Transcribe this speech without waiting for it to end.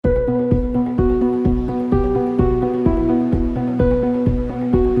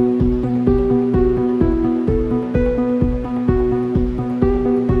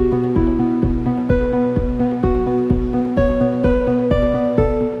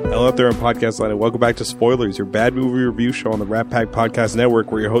Hello out there on Podcast Line, and welcome back to Spoilers, your bad movie review show on the Rat Pack Podcast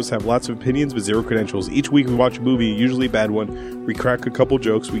Network, where your hosts have lots of opinions but zero credentials. Each week we watch a movie, usually a bad one, we crack a couple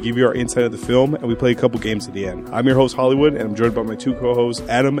jokes, we give you our insight of the film, and we play a couple games at the end. I'm your host, Hollywood, and I'm joined by my two co-hosts,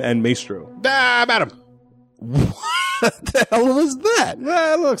 Adam and Maestro. Adam. What the hell was that? I'm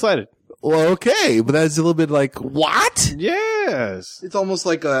a little excited. Well, okay, but that's a little bit like, what? Yes. It's almost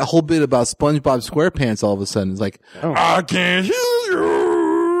like a whole bit about SpongeBob SquarePants all of a sudden. It's like, I can't hear you.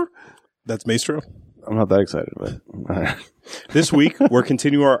 That's Maestro. I'm not that excited, but This week, we're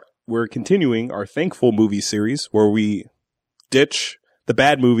continuing our Thankful movie series, where we ditch the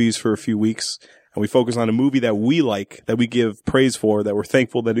bad movies for a few weeks, and we focus on a movie that we like, that we give praise for, that we're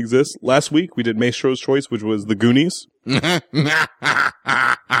thankful that exists. Last week, we did Maestro's choice, which was The Goonies.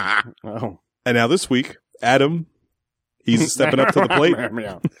 oh. And now this week, Adam, he's stepping up to the plate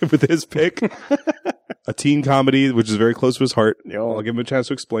with his pick. A teen comedy, which is very close to his heart. I'll give him a chance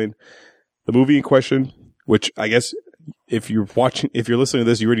to explain. The movie in question, which I guess if you're listening to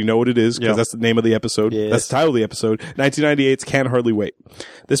this, you already know what it is, because that's the name of the episode. Yes. That's the title of the episode. 1998's Can't Hardly Wait.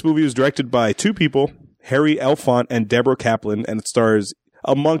 This movie was directed by two people, Harry Elfont and Deborah Kaplan, and it stars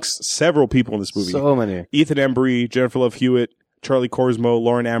amongst several people in this movie. So many. Ethan Embry, Jennifer Love Hewitt, Charlie Korsmo,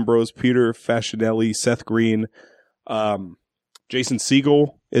 Lauren Ambrose, Peter Facinelli, Seth Green, Jason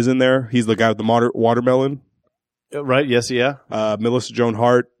Segel is in there. He's the guy with the watermelon. Right? Yes. Yeah. Melissa Joan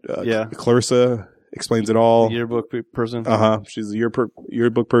Hart. Yeah. Clarissa explains it all. Yearbook person. She's a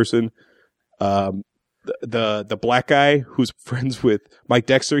yearbook person. The black guy who's friends with Mike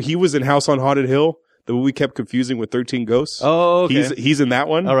Dexter. He was in House on Haunted Hill. The movie kept confusing with 13 Ghosts. Oh, okay. He's in that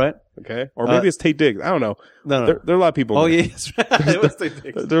one. All right. Okay. Or maybe it's Tate Diggs. I don't know. No. There are a lot of people. Oh, yes. It was Tate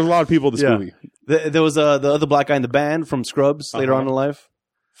Diggs. There's a lot of people in this movie. There was the other black guy in the band from Scrubs later on in life.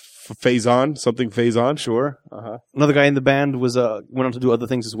 Faison. Sure. Another guy in the band was went on to do other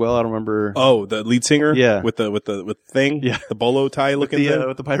things as well. I don't remember. Oh, the lead singer. Yeah. With the thing. Yeah. The bolo tie looking thing.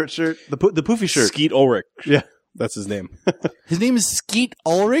 With the pirate shirt, the poofy shirt. Skeet Ulrich. Yeah. That's his name. his name is Skeet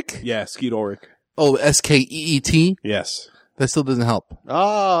Ulrich? Yeah, Skeet Ulrich. Oh, S-K-E-E-T? Yes. That still doesn't help.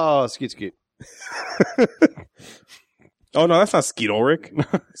 Oh, Skeet. Oh, no, that's not Skeet Ulrich.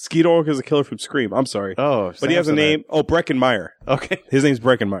 Skeet Ulrich is a killer from Scream. I'm sorry. Oh, but he has a name. Oh, Breckenmeyer. Okay. His name's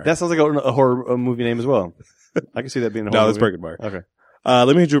Breckenmeyer. That sounds like a horror movie name as well. I can see that being a horror movie. No, that's Breckenmeyer. Okay.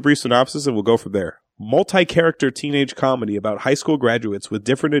 Let me do a brief synopsis and we'll go from there. Multi-character teenage comedy about high school graduates with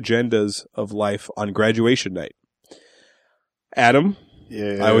different agendas of life on graduation night. Adam,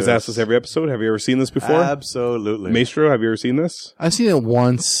 I always ask this every episode. Have you ever seen this before? Absolutely. Maestro, have you ever seen this? I've seen it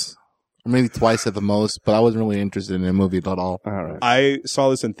once, or maybe twice at the most, but I wasn't really interested in the movie at all. All right. I saw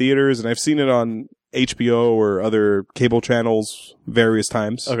this in theaters, and I've seen it on HBO or other cable channels various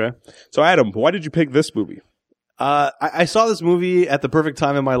times. Okay. So, Adam, why did you pick this movie? I saw this movie at the perfect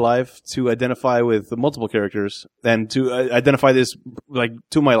time in my life to identify with multiple characters and to identify this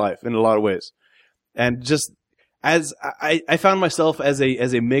to my life in a lot of ways. And just as I found myself as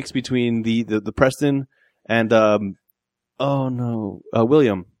a mix between the Preston and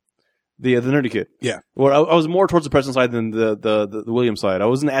William, the nerdy kid. Yeah. Well, I was more towards the Preston side than the William side. I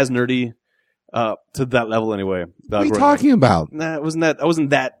wasn't as nerdy to that level anyway. What are you talking about? Nah, I wasn't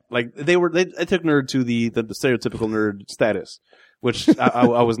that like they took nerd to the stereotypical nerd status, which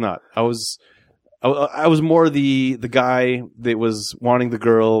I was not. I was more the guy that was wanting the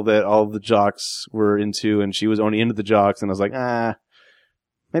girl that all the jocks were into, and she was only into the jocks, and I was like,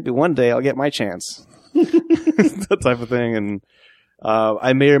 maybe one day I'll get my chance. That type of thing. And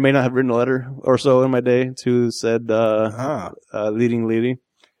I may or may not have written a letter or so in my day to said leading lady.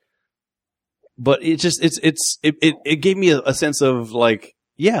 But it just it gave me a sense of like,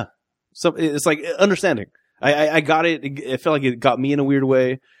 so it's like understanding. I got it. It felt like it got me in a weird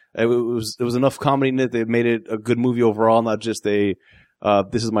way. There was enough comedy in it that made it a good movie overall, not just a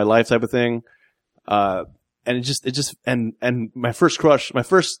this is my life type of thing. And my first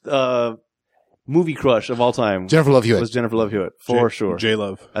movie crush of all time, Jennifer Love Hewitt, was Jennifer Love Hewitt for sure.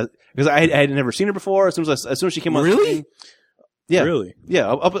 J-Love, because I had never seen her before. As soon as she came on, really, yeah, really,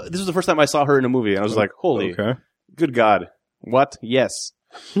 yeah. This was the first time I saw her in a movie, and I was like, holy, good God, what? Yes.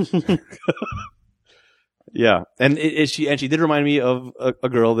 Yeah, and she did remind me of a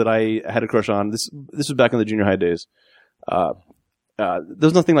girl that I had a crush on. This was back in the junior high days.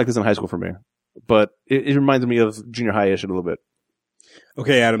 There's nothing like this in high school for me, but it reminded me of junior high-ish a little bit.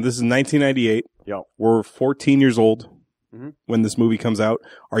 Okay, Adam, this is 1998. Yeah, we're 14 years old when this movie comes out.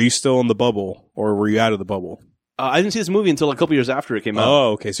 Are you still in the bubble, or were you out of the bubble? I didn't see this movie until a couple years after it came out.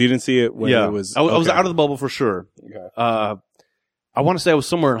 Oh, okay, so you didn't see it when it was... I was out of the bubble for sure. Okay. I want to say I was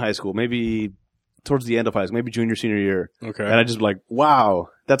somewhere in high school, maybe towards the end of high school, maybe junior, senior year. Okay. And I just like, wow,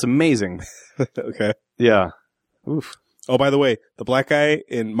 that's amazing. Okay. Yeah. Oof. Oh, by the way, the black guy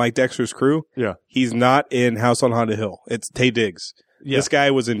in Mike Dexter's crew, Yeah. he's not in House on Haunted Hill. It's Taye Diggs. Yeah. This guy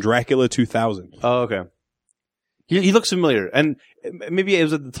was in Dracula 2000. Oh, okay. He looks familiar, and maybe it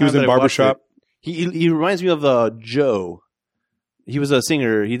was at the time He was in that I watched Barbershop. it. He reminds me of Joe. He was a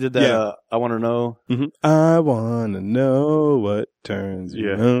singer. He did that. Yeah. I Want to Know. I want to know what turns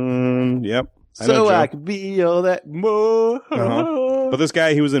you on. Yep. I know So Joe. I could be all that more. Uh-huh. But this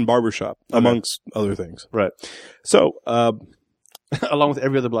guy, he was in Barbershop, amongst other things. Right. So, Along with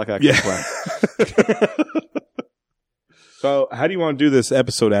every other black actor. yeah. So, how do you want to do this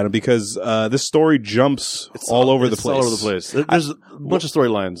episode, Adam? Because this story jumps all over the place. All over the place. There's a bunch of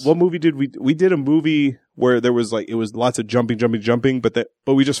storylines. What movie did we did a movie where there was it was lots of jumping, but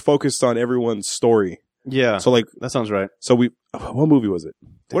we just focused on everyone's story. Yeah. So that sounds right. so what movie was it?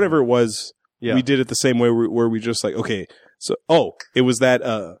 Whatever it was, Yeah. we did it the same way where we just okay. So it was that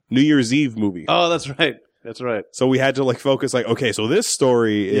New Year's Eve movie. Oh, that's right. That's right. So we had to focus okay, so this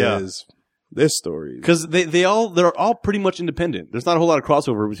story Yeah. is this story. Because they're all pretty much independent. There's not a whole lot of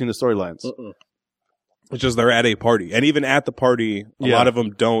crossover between the storylines. It's just they're at a party, and even at the party, a Yeah. lot of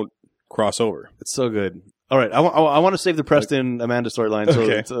them don't cross over. It's so good. All right, I want to save the Preston Amanda storyline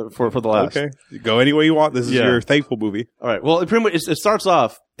Okay. for the last. Okay, go any way you want. This is Yeah. your thankful movie. All right. Well, it pretty much it starts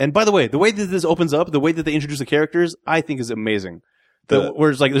off, and by the way, the way that this opens up, the way that they introduce the characters, I think is amazing. Where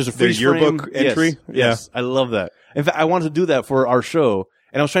it's there's a their freeze yearbook frame. entry? Yes, I love that. In fact, I wanted to do that for our show,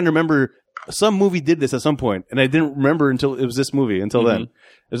 and I was trying to remember some movie did this at some point, and I didn't remember until it was this movie. Until then,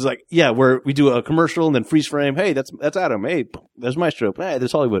 it was where we do a commercial and then freeze frame. Hey, that's Adam. Hey, there's Maestro. Hey,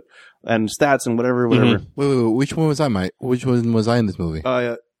 there's Hollywood, and stats and whatever. Wait, which one was I, Mike? Which one was I in this movie?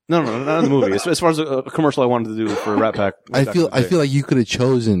 No, not in the movie. As far as a commercial I wanted to do for Rat Pack. I feel like you could have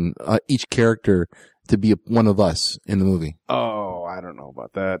chosen each character to be one of us in the movie. Oh, I don't know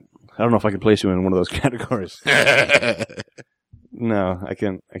about that. I don't know if I can place you in one of those categories. No, I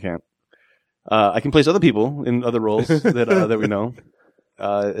can't. I can place other people in other roles that we know,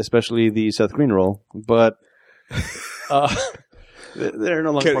 especially the Seth Green role. But they're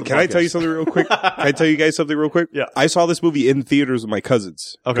no longer. Can I tell you something real quick? Can I tell you guys something real quick? Yeah. I saw this movie in theaters with my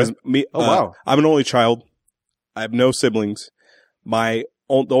cousins. Okay. 'Cause Wow. I'm an only child. I have no siblings. The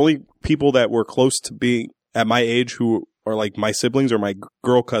only people that were close to being at my age who are my siblings are my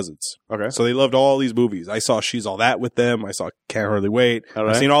girl cousins. Okay. So they loved all these movies. I saw She's All That with them. I saw Can't Hardly Wait. All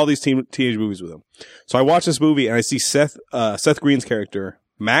right. I've seen all these teenage movies with them. So I watched this movie and I see Seth Green's character,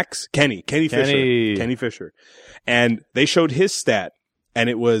 Kenny Fisher. And they showed his stat, and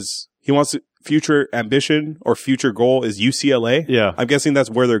it was he wants future ambition or future goal is UCLA. Yeah. I'm guessing that's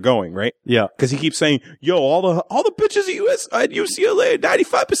where they're going, right? Yeah. Because he keeps saying, "Yo, all the bitches at UCLA,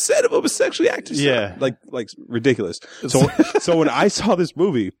 95% of them are sexually active." Yeah. like ridiculous. So when I saw this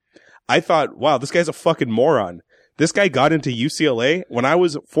movie, I thought, "Wow, this guy's a fucking moron." This guy got into UCLA when I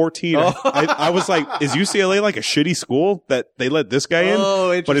was 14. I was like, "Is UCLA a shitty school that they let this guy in?" Oh,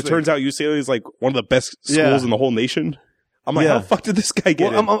 But it interesting. turns out UCLA is one of the best schools Yeah. in the whole nation. I'm like, Yeah. how the fuck did this guy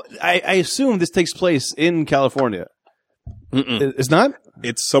get in? I assume this takes place in California. It's not?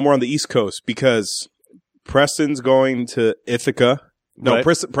 It's somewhere on the East Coast because Preston's going to Ithaca. No, Right.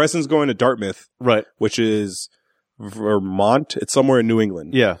 Preston's going to Dartmouth, Right. which is Vermont. It's somewhere in New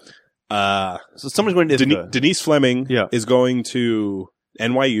England. Yeah. So someone's going to Ithaca. Denise Fleming Yeah. is going to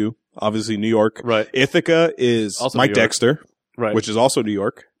NYU, obviously New York. Right. Ithaca is Also Mike New York. Dexter, Right. which is also New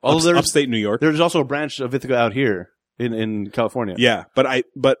York. Although there's- upstate New York. There's also a branch of Ithaca out here in California. Yeah, but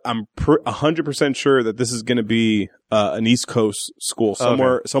I'm 100% sure that this is going to be an East Coast school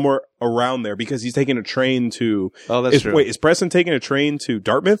somewhere around there because he's taking a train to. Oh, that's true. Wait, is Preston taking a train to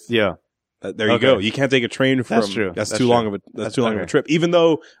Dartmouth? Yeah. There you Okay. go. You can't take a train from. That's true. That's That's too true. long of a trip. Even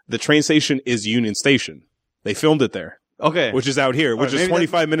though the train station is Union Station, they filmed it there, Okay. which is out here, which is maybe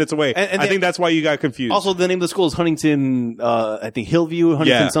 25 minutes away. And I think that's why you got confused. Also, the name of the school is Huntington, I think Hillview,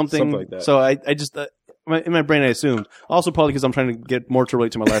 Huntington Yeah, something like that. So I just, in my brain, I assumed. Also, probably because I'm trying to get more to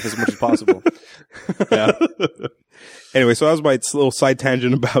relate to my life as much as possible. yeah. Anyway, so that was my little side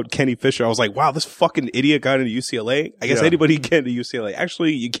tangent about Kenny Fisher. I was like, wow, this fucking idiot got into UCLA. I guess Yeah. anybody can get into UCLA.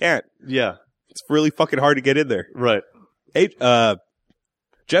 Actually, you can't. Yeah. It's really fucking hard to get in there. Right.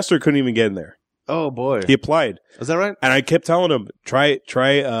 Jester couldn't even get in there. Oh, boy. He applied. Is that right? And I kept telling him, try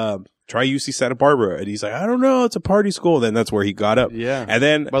UC Santa Barbara. And he's like, I don't know. It's a party school. Then that's where he got up. Yeah. And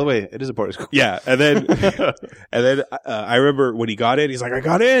then, By the way, it is a party school. yeah. And then, I remember when he got in, he's like, I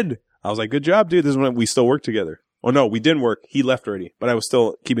got in. I was like, good job, dude. This is when we still work together. Oh, no, we didn't work. He left already, but I was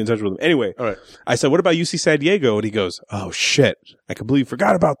still keeping in touch with him. Anyway, All right. I said, what about UC San Diego? And he goes, oh, shit. I completely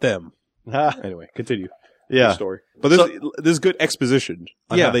forgot about them. Anyway, continue. Yeah. Your story. But this is good exposition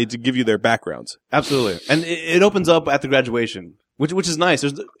on how they give you their backgrounds. Absolutely. And it opens up at the graduation, which is nice.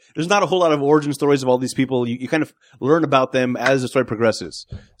 There's not a whole lot of origin stories of all these people. You kind of learn about them as the story progresses.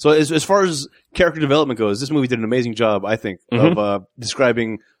 So as far as character development goes, this movie did an amazing job, I think, of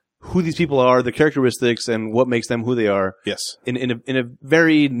describing who these people are, the characteristics, and what makes them who they are. Yes. In a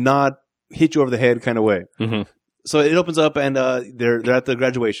very not hit you over the head kind of way. Mm-hmm. So it opens up, and they're at the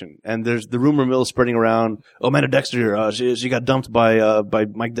graduation, and there's the rumor mill spreading around. Oh, Amanda Dexter, she got dumped by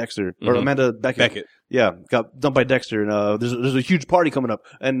Mike Dexter, or Amanda Beckett. Yeah, got dumped by Dexter, and there's a huge party coming up,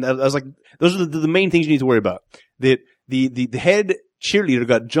 and I was like, those are the main things you need to worry about. The head cheerleader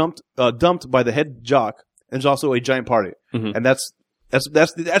got dumped by the head jock, and there's also a giant party, and that's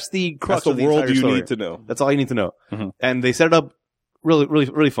the crux of the world entire you story. need to know. That's all you need to know, and they set it up really, really,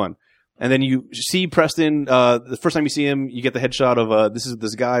 really fun. And then you see Preston, the first time you see him, you get the headshot of, this is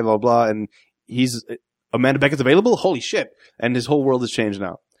this guy, blah, blah, and he's, Amanda Beckett's available? Holy shit. And his whole world has changed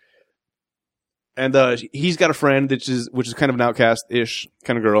now. And, he's got a friend, which is kind of an outcast-ish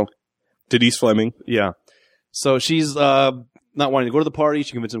kind of girl. Denise Fleming. Yeah. So she's, not wanting to go to the party.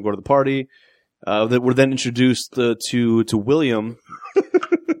 She convinced him to go to the party. We're then introduced, to William,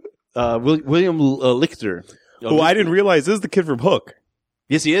 William Lichter. Who I didn't realize this is the kid from Hook.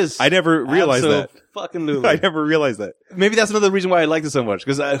 Yes, he is. I never realized that. Fucking Lulu. I never realized that. Maybe that's another reason why I liked it so much,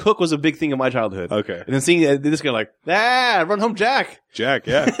 because Hook was a big thing in my childhood. Okay. And then seeing this guy like, run home, Jack. Jack,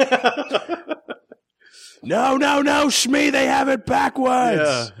 yeah. No, Shmee, they have it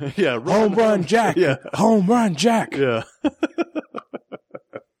backwards. Yeah. Home run, Jack. Yeah. Home run, Jack. Yeah.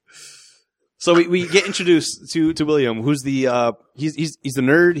 So we get introduced to William, who's the he's the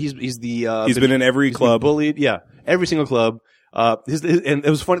nerd. He's been in every club. Bullied. Yeah, every single club. And it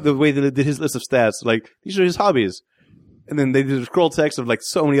was funny the way that it did his list of stats. Like, these are his hobbies. And then they did a scroll text of like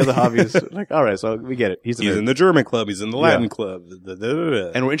so many other hobbies. Like, all right, so we get it. He's in the German club. He's in the Latin club.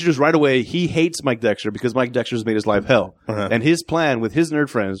 And we're introduced right away. He hates Mike Dexter because Mike Dexter's made his life hell. And his plan with his nerd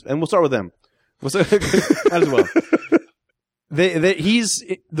friends, and we'll start with them. Might as well.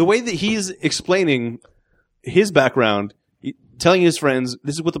 The way that he's explaining his background, telling his friends,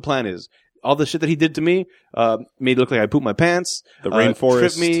 this is what the plan is. All the shit that he did to me, made it look like I pooped my pants. The rainforest.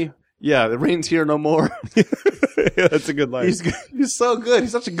 Tripped me. Yeah, the rain's here no more. That's a good line. He's so good.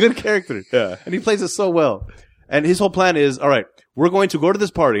 He's such a good character. Yeah. And he plays it so well. And his whole plan is, all right, we're going to go to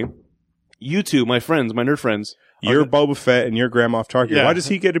this party. You two, my friends, my nerd friends. You're Boba Fett and you're Grand Moff Tarkin. Yeah. Why does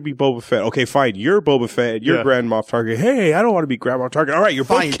he get to be Boba Fett? Okay, fine. You're Boba Fett and you're Grand Moff Tarkin. Hey, I don't want to be Grand Moff Tarkin. All right, you're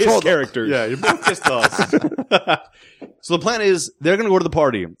both Kiss characters. Yeah, you're both Kiss dolls. So the plan is they're going to go to the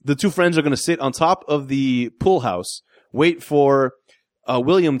party. The two friends are going to sit on top of the pool house, wait for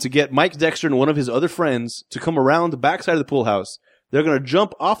William to get Mike Dexter and one of his other friends to come around the backside of the pool house. They're going to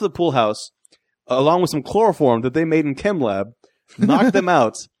jump off the pool house along with some chloroform that they made in Chem Lab, knock them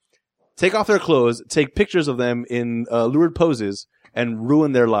out, take off their clothes, take pictures of them in lurid poses, and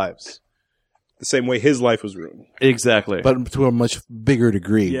ruin their lives. The same way his life was ruined. Exactly. But to a much bigger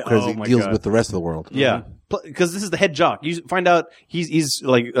degree, because he deals with the rest of the world. Yeah. Because this is the head jock. You find out he's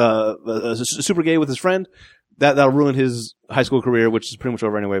like super gay with his friend. That'll ruin his high school career, which is pretty much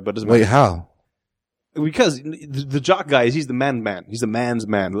over anyway, but doesn't matter. Wait, how? Because the jock guy, he's the man. He's the man's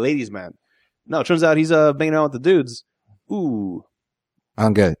man, the ladies' man. No, it turns out he's banging out with the dudes. Ooh. I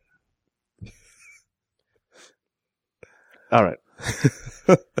don't get it. All right.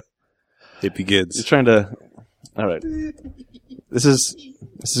 It begins. You're trying to. All right. This is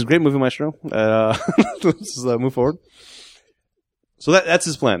a great movie, Maestro. Let's move forward. So that's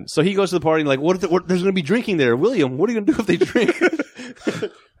his plan. So he goes to the party and like, what there's going to be drinking there? William, what are you going to do if they drink?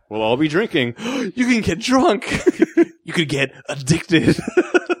 We'll all be drinking. You can get drunk. You could get addicted.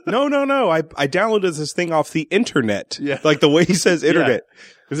 No. I downloaded this thing off the internet. Yeah. Like the way he says internet.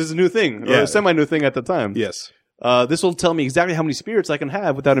 Because it's a new thing. Yeah. Or a semi-new thing at the time. Yes. This will tell me exactly how many spirits I can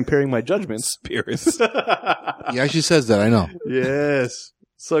have without impairing my judgment. Spirits. He actually says that, I know. Yes.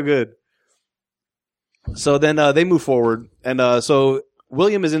 So good. So then they move forward. And so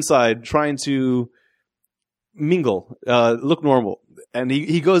William is inside trying to mingle, look normal. And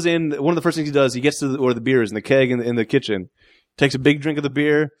he goes in. One of the first things he does, he gets to where the beer is in the keg in the kitchen, takes a big drink of the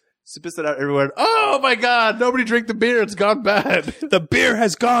beer, spits it out everywhere. Oh my God! Nobody drink the beer. It's gone bad. The beer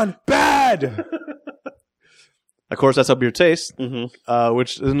has gone bad. Of course, that's how beer tastes. Mm-hmm.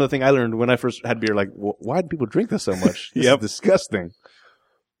 Which is another thing I learned when I first had beer. Like, why do people drink this so much? This is disgusting.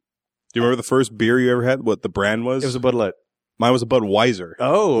 Do you remember the first beer you ever had? What the brand was? It was a Bud Light. Mine was a Budweiser.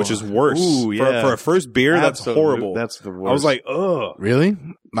 Oh. Which is worse. Ooh, yeah. For a first beer, that's horrible. That's the worst. I was like, ugh. Really?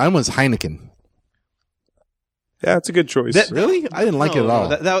 Mine was Heineken. Yeah, it's a good choice. Really? I didn't like it at all.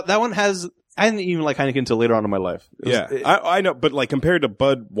 That one has. I didn't even like Heineken until later on in my life. I know, but like compared to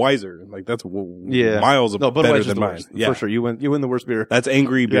Budweiser, like that's miles better than mine. Yeah, for sure. You win the worst beer. That's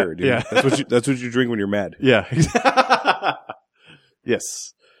angry beer, dude. Yeah. That's what you drink when you're mad. Yeah.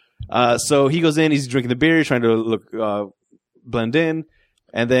 Yes. So he goes in. He's drinking the beer. He's trying to look blend in.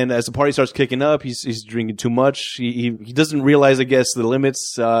 And then as the party starts kicking up, he's drinking too much. He doesn't realize, I guess, the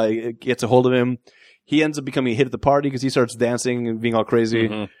limits. It gets a hold of him. He ends up becoming a hit at the party because he starts dancing and being all crazy.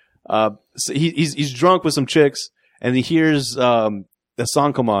 Mm-hmm. So he's drunk with some chicks, and he hears the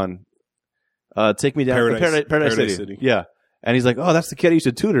song come on. Take me down Paradise City. Yeah. And he's like, oh, that's the kid I used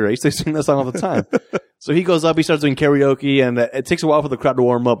to tutor. I used to sing that song all the time. So he goes up, he starts doing karaoke, and it takes a while for the crowd to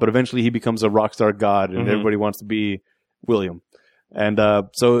warm up, but eventually he becomes a rock star god, and everybody wants to be William. And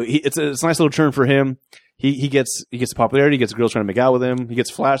so it's a nice little turn for him. He gets popularity, he gets girls trying to make out with him. He gets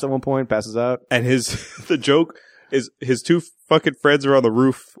flashed at one point, passes out. And the joke is his two fucking friends are on the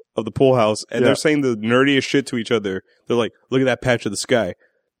roof of the pool house, and they're saying the nerdiest shit to each other. They're like, look at that patch of the sky.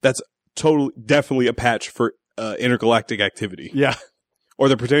 That's definitely a patch for intergalactic activity. Yeah. Or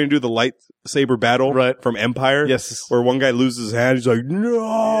they're pretending to do the lightsaber battle from Empire. Yes. Where one guy loses his hand. He's like,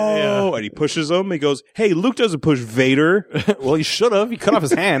 no. Yeah. And he pushes him. He goes, hey, Luke doesn't push Vader. Well, he should have. He cut off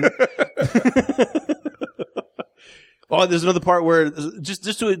his hand. Oh, there's another part where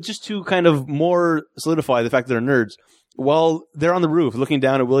just to kind of more solidify the fact that they're nerds. While they're on the roof looking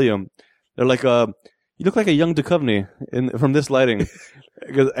down at William, they're like, you look like a young Duchovny from this lighting.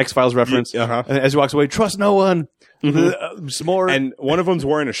 X-Files reference. Uh-huh. And as he walks away, trust no one. Some more. And one of them's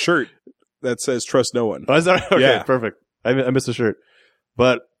wearing a shirt that says trust no one. Oh, is that okay? Yeah. Perfect. I missed the shirt.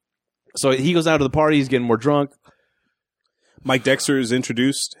 But so he goes out to the party. He's getting more drunk. Mike Dexter is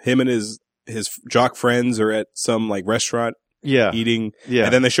introduced. Him and his jock friends are at some like restaurant eating. Yeah.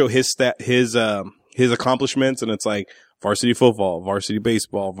 And then they show his accomplishments, and it's like varsity football, varsity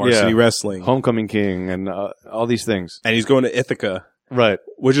baseball, varsity wrestling, homecoming king, and all these things. And he's going to Ithaca. Right.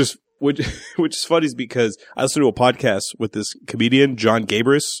 Which is funny is because I listened to a podcast with this comedian, John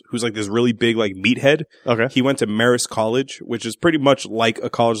Gabris, who's like this really big like meathead. Okay. He went to Marist College, which is pretty much like a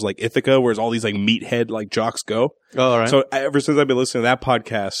college like Ithaca, where all these like meathead like jocks go. Oh, all right. So ever since I've been listening to that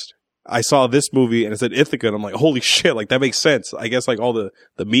podcast, I saw this movie and it said Ithaca, and I'm like, holy shit, like that makes sense. I guess like all the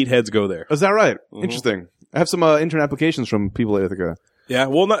meatheads go there. Is that right? Mm-hmm. Interesting. I have some intern applications from people at Ithaca. Yeah,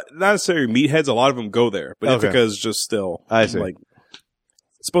 well, not necessarily meatheads. A lot of them go there, but Ithaca is just still. I see. Like,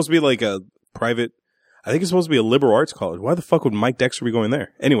 it's supposed to be like a private. I think it's supposed to be a liberal arts college. Why the fuck would Mike Dexter be going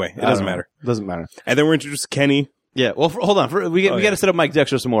there? Anyway, it doesn't matter. Doesn't matter. And then we're introduced to Kenny. Yeah. Well, hold on. We got to set up Mike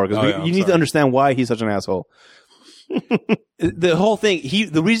Dexter some more because you need to understand why he's such an asshole. The whole thing.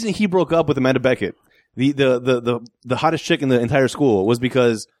 The reason he broke up with Amanda Beckett, the hottest chick in the entire school, was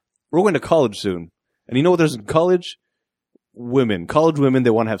because we're going to college soon, and you know what? There's in college. College women, they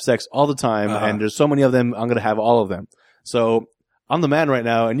want to have sex all the time, and there's so many of them, I'm going to have all of them. So I'm the man right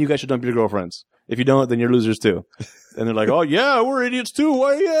now, and you guys should dump your girlfriends. If you don't, then you're losers too. And they're like, oh yeah, we're idiots too.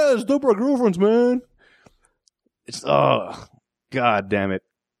 Why, yes, dump our girlfriends, man. It's, oh, God damn it.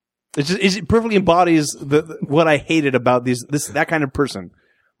 It perfectly embodies what I hated about that kind of person,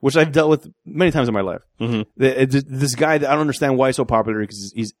 which I've dealt with many times in my life. Mm-hmm. This guy that I don't understand why he's so popular,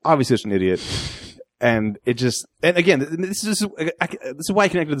 because he's obviously such an idiot. And again, this is why I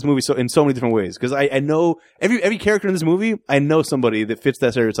connected to this movie in so many different ways. Because I know every character in this movie, I know somebody that fits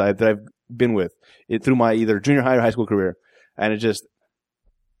that stereotype that I've been with through my either junior high or high school career. And it just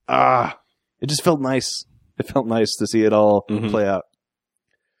felt nice. It felt nice to see it all play out.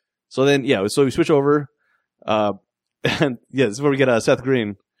 So then, so we switch over. And this is where we get Seth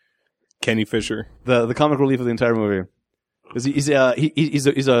Green. Kenny Fisher. The comic relief of the entire movie. Because he's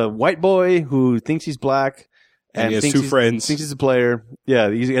a white boy who thinks he's black, and he has two friends. Thinks he's a player. Yeah,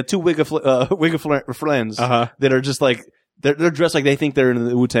 he's got two wig of friends that are just like they're dressed like they think they're in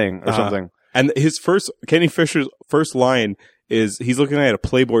the Wu-Tang or something. And Kenny Fisher's first line is he's looking at a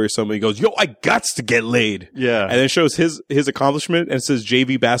Playboy or something. He goes, "Yo, I gots to get laid." Yeah, and then shows his accomplishment, and it says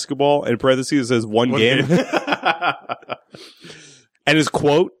JV basketball, and in parentheses it says one game. And his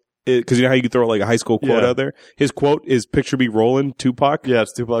quote. Because you know how you can throw like a high school quote out there? His quote is "Picture me rolling," Tupac. Yeah,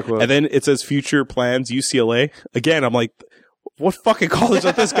 it's Tupac quote. And then it says "Future plans UCLA." Again, I'm like, what fucking college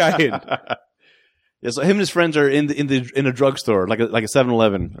let this guy in? Yeah, so him and his friends are in a drugstore, like a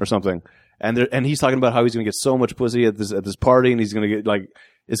 7-Eleven or something, and he's talking about how he's gonna get so much pussy at this party, and he's gonna get like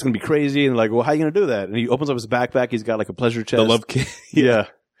it's gonna be crazy, and like, well, how are you gonna do that? And he opens up his backpack. He's got like a pleasure chest. The love kit. Yeah.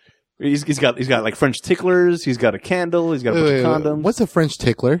 He's got like French ticklers. He's got a candle. He's got a bunch of condoms. What's a French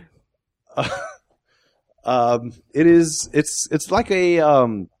tickler? It's like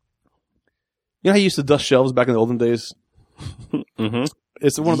a You know how you used to dust shelves back in the olden days? Mm-hmm.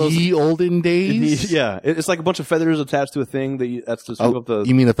 It's one of those. Ye olden days? Yeah, it's like a bunch of feathers attached to a thing that's to sweep up the.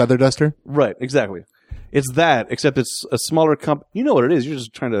 You mean a feather duster? Right, exactly. It's that, except it's a smaller You know what it is. You're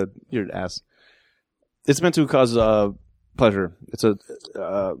just trying to. You're an ass. It's meant to cause pleasure. It's a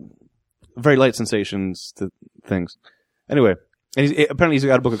very light sensations to things. Anyway, and apparently he's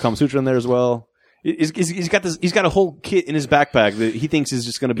got a book of Kama Sutra in there as well. He's got this. He's got a whole kit in his backpack that he thinks is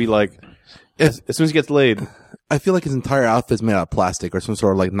just going to be like as soon as he gets laid. I feel like his entire outfit's made out of plastic or some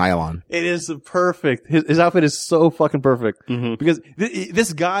sort of like nylon. It is perfect. His outfit is so fucking perfect because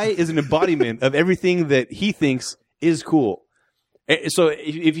this guy is an embodiment of everything that he thinks is cool. So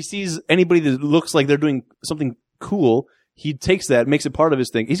if he sees anybody that looks like they're doing something cool, he takes that, makes it part of his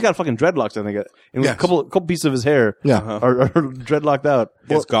thing. He's got fucking dreadlocks, I think, and a couple pieces of his hair are dreadlocked out.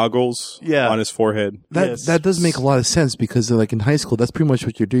 He has goggles on his forehead. That does make a lot of sense because like in high school, that's pretty much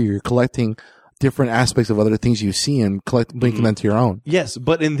what you do. You're collecting different aspects of other things you see and making them to your own. Yes,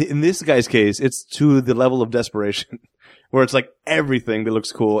 but in this guy's case, it's to the level of desperation where it's like everything that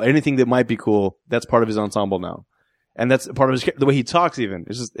looks cool, anything that might be cool, that's part of his ensemble now. And that's part of the way he talks even.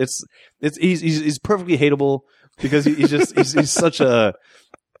 It's just, he's perfectly hateable because he's such a,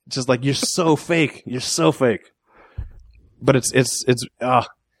 just like, you're so fake. You're so fake. But it's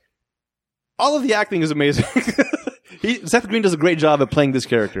all of the acting is amazing. Seth Green does a great job at playing this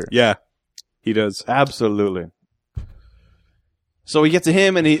character. Yeah. He does. Absolutely. So we get to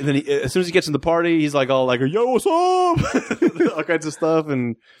him, and then as soon as he gets in the party, he's like all like, "Yo, what's up?" all kinds of stuff,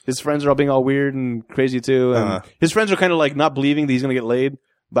 and his friends are all being all weird and crazy too. And his friends are kind of like not believing that he's gonna get laid,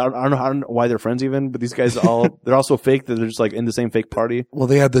 but I don't know why they're friends even. But these guys they're all so fake that they're just like in the same fake party. Well,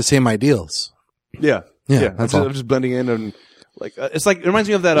 they have the same ideals. Yeah. That's all. Just blending in and like it's like it reminds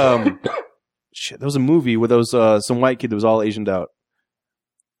me of that. Shit, there was a movie where there was some white kid that was all Asianed out.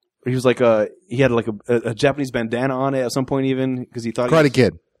 He was like he had like a Japanese bandana on it at some point even because he thought Karate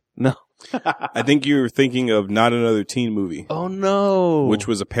Kid. No. I think you were thinking of Not Another Teen Movie. Oh no. Which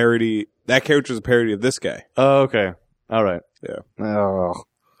was a parody. That character was a parody of this guy. Oh, okay. All right. Yeah. Oh,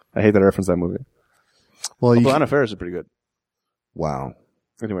 I hate that I referenced that movie. Well, Anna Faris is pretty good. Wow.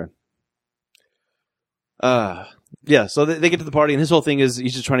 Anyway. Yeah, so they get to the party, and his whole thing is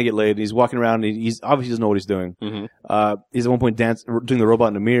he's just trying to get laid. He's walking around, and he's obviously doesn't know what he's doing. Mm-hmm. He's at one point doing the robot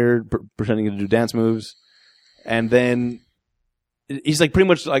in the mirror, pretending to do dance moves. And then he's like pretty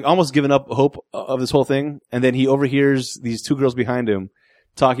much like almost giving up hope of this whole thing. And then he overhears these two girls behind him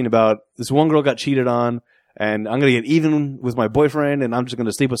talking about this one girl got cheated on, and I'm going to get even with my boyfriend, and I'm just going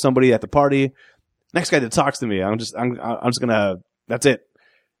to sleep with somebody at the party. Next guy that talks to me, I'm just going to, that's it.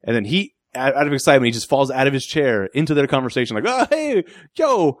 And then out of excitement, he just falls out of his chair into their conversation, like, "Oh, hey,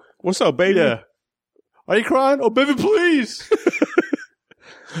 yo, what's up, baby? Yeah. Are you crying? Oh, baby, please.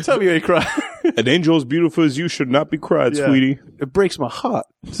 Tell me you ain't crying." An angel as beautiful as you should not be cried, sweetie. It breaks my heart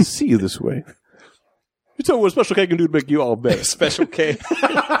to see you this way. You tell me what Special K can do to make you all better. Special K.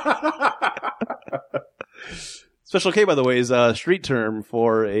 Special K, by the way, is a street term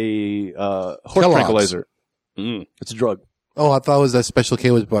for a horse Kellogg's. tranquilizer. It's a drug. Oh, I thought it was that Special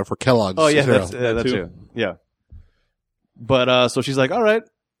K was for Kellogg's. Oh, yeah, cereal. that's too. Yeah. But, so she's like, all right,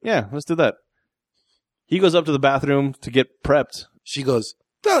 yeah, let's do that. He goes up to the bathroom to get prepped. She goes,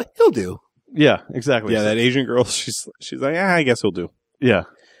 "No, he'll do." Yeah, exactly. Yeah, that Asian girl, she's like, I guess he'll do. Yeah.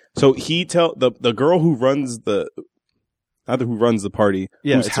 So he the girl who runs the party,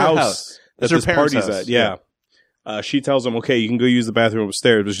 whose it's her house that It's her this parents' party's house. at, yeah. She tells him, okay, you can go use the bathroom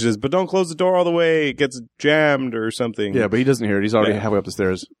upstairs, but she says, but don't close the door all the way. It gets jammed or something. Yeah, but he doesn't hear it. He's already halfway up the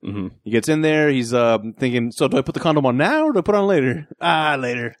stairs. Mm-hmm. He gets in there. He's thinking, so do I put the condom on now or do I put it on later?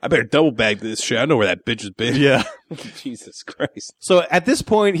 Later. I better double bag this shit. I know where that bitch has been. Yeah. Jesus Christ. So at this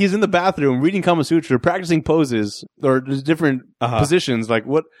point, he's in the bathroom reading Kama Sutra, practicing poses or different positions. Like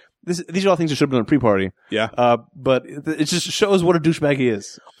what? These are all things that should have been on pre-party. Yeah. But it just shows what a douchebag he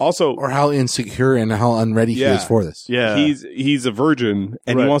is. Also, Or how insecure and how unready he is for this. Yeah. he's a virgin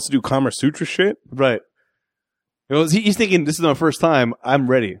and he wants to do Kama Sutra shit. Right. Well, he's thinking, this is my first time. I'm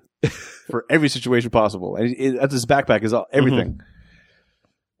ready for every situation possible. And that's his backpack is everything. Mm-hmm.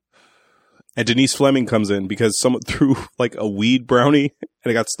 And Denise Fleming comes in because someone threw like a weed brownie and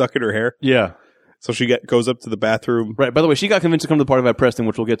it got stuck in her hair. Yeah. So she goes up to the bathroom. Right. By the way, she got convinced to come to the party by Preston,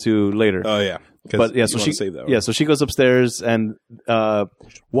 which we'll get to later. Oh yeah. But yeah, so she goes upstairs and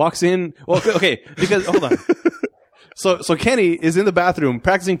walks in. Well, okay, because hold on. So Kenny is in the bathroom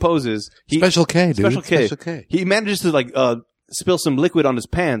practicing poses. Special K, dude. Special K. Special K. He manages to like spill some liquid on his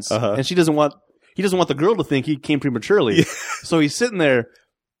pants, and he doesn't want the girl to think he came prematurely. Yeah. So he's sitting there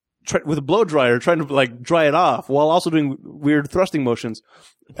with a blow dryer trying to like dry it off while also doing weird thrusting motions.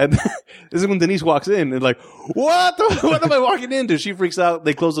 And this is when Denise walks in and like, what am I walking into? She freaks out.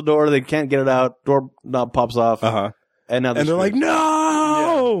 They close the door. They can't get it out. Doorknob pops off. And now they're like,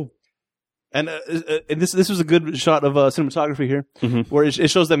 no. And this was a good shot of cinematography here, where it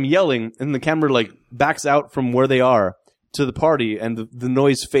shows them yelling, and the camera like backs out from where they are to the party, and the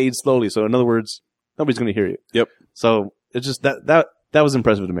noise fades slowly. So in other words, nobody's going to hear you. Yep. So it's just that was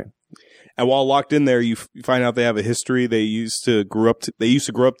impressive to me. And while locked in there, you find out they have a history. They used to grow up.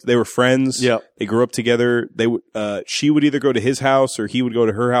 They were friends. Yeah. They grew up together. She would either go to his house or he would go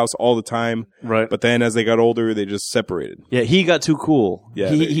to her house all the time. Right. But then as they got older, they just separated. Yeah. He got too cool. Yeah.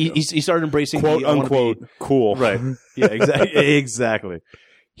 He started embracing quote unquote cool. Right. Yeah. Exactly. Exactly.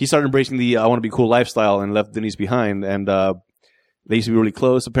 He started embracing the I want to be cool lifestyle and left Denise behind. And they used to be really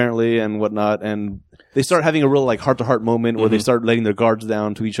close apparently and whatnot. And they start having a real like heart-to-heart moment where they start letting their guards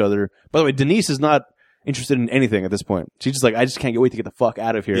down to each other. By the way, Denise is not interested in anything at this point. She's just like, I just can't wait to get the fuck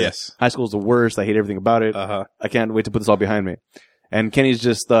out of here. Yes. High school is the worst. I hate everything about it. I can't wait to put this all behind me. And Kenny's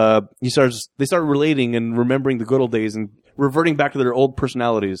just, they start relating and remembering the good old days and reverting back to their old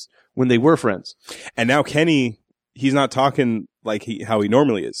personalities when they were friends. And now Kenny, he's not talking like how he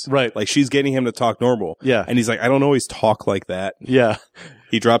normally is. Right. Like she's getting him to talk normal. Yeah. And he's like, I don't always talk like that. Yeah.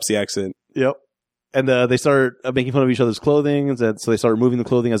 He drops the accent. Yep. And they start making fun of each other's clothing, and so they start removing the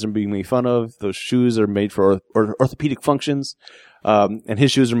clothing as they're being made fun of. Those shoes are made for orthopedic functions, and his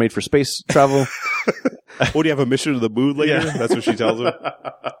shoes are made for space travel. What, do you have a mission to the moon later? Yeah. That's what she tells him.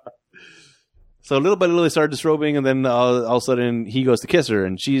 So little by little they start disrobing, and then all of a sudden he goes to kiss her,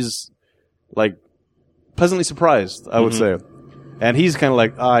 and she's like pleasantly surprised, I would say. And he's kind of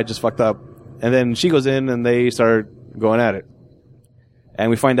like, I just fucked up. And then she goes in, and they start going at it. And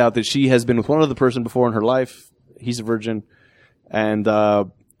we find out that she has been with one other person before in her life. He's a virgin. And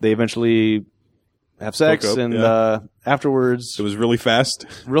they eventually have sex. Hook up, and afterwards... It was really fast.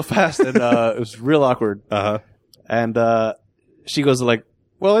 Real fast. And it was real awkward. And she goes like,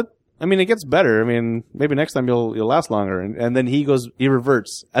 well, it gets better. I mean, maybe next time you'll last longer. And then he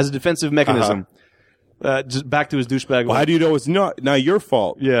reverts as a defensive mechanism. Just back to his douchebag. Well, how do you know it's not your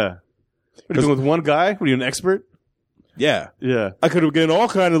fault? Yeah. What are you doing with one guy? What are you, an expert? Yeah. Yeah. I could have gotten all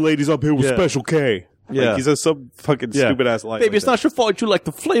kind of ladies up here with Yeah. Special K. Yeah. Like, he's a some fucking stupid ass line. Baby, it's not your fault you like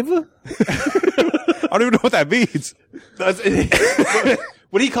the flavor. I don't even know what that means.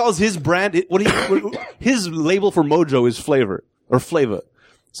 What he calls his brand, his label for Mojo is flavor or flavor.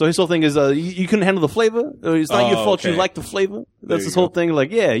 So his whole thing is, you couldn't handle the flavor. It's not your fault you like the flavor. That's his whole thing.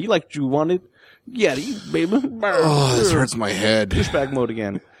 Like, yeah, you like what you wanted. Yeah, you baby. Oh, this hurts my head. Douchebag mode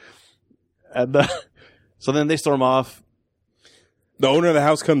again. And so then they storm off. The owner of the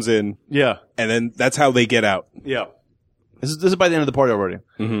house comes in, Yeah. and then that's how they get out. Yeah. This is by the end of the party already.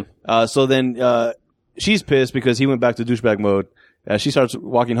 So then she's pissed because he went back to douchebag mode. She starts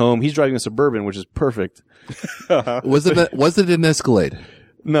walking home. He's driving a Suburban, which is perfect. Was it an Escalade?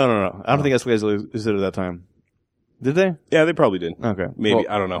 No. I don't think Escalade existed at that time. Did they? Yeah, they probably did. Okay. Maybe. Well,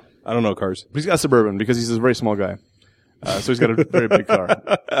 I don't know. I don't know cars. but he's got a Suburban because he's a very small guy. So he's got a very big car.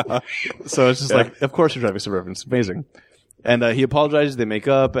 So it's just like, of course you're driving a Suburban. It's amazing. And he apologizes. They make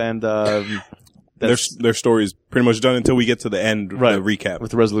up, and Their story is pretty much done until we get to the end, right, the recap.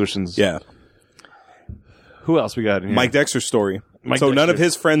 with the resolutions. Yeah. Who else we got in here? Mike Dexter's story. Mike so none Dexter. of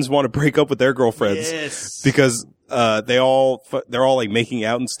his friends want to break up with their girlfriends. Yes. Because they're all like making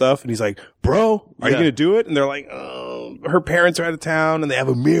out and stuff, and he's like, "Bro, are you gonna do it?" And they're like, "Oh, her parents are out of town, and they have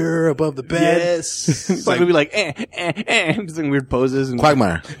a mirror above the bed." Yes. It's like, we'd be like, just in weird poses. And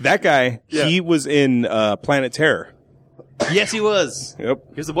Quagmire. That guy, he was in Planet Terror. Yes, he was. Yep.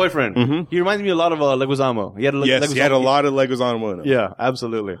 He was the boyfriend. He reminded me a lot of Leguizamo. He had Yes, he had a lot of Legos on him. Yeah,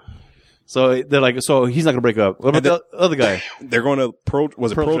 absolutely. So they're like, so he's not gonna break up. What about the other guy? They're going to Pearl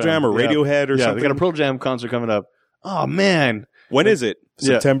Jam or Yeah. Radiohead or yeah, something? they got a Pearl Jam concert coming up. Oh man, When is it?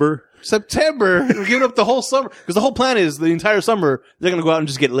 Yeah. September? September. We're giving up the whole summer because the whole plan is the entire summer they're gonna go out and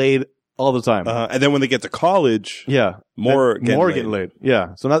just get laid all the time. And then when they get to college, Yeah, more And getting more laid. getting laid.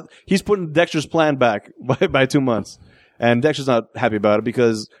 Yeah, so now he's putting Dexter's plan back by 2 months, and Dexter's not happy about it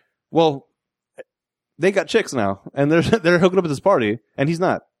because, well, they got chicks now, and they're hooking up at this party, and he's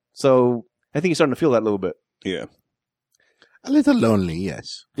not. So I think he's starting to feel that a little bit. yeah. A little lonely,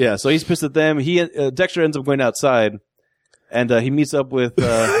 yes. Yeah, so he's pissed at them. Dexter ends up going outside, and he meets up with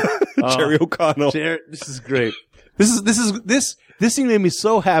Jerry O'Connell. This is great. This scene made me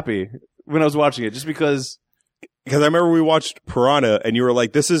so happy when I was watching it, just because. Because I remember we watched Piranha, and you were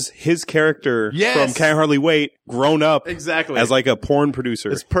like, "This is his character Yes! from Can't Hardly Wait, grown up Exactly. as like a porn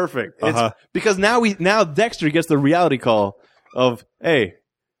producer." It's perfect. Uh-huh. Because now Dexter gets the reality call of, hey,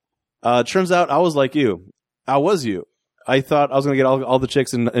 Turns out I was like you. I was you. I thought I was going to get all the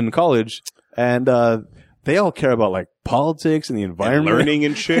chicks in college, and they all care about like politics and the environment, and learning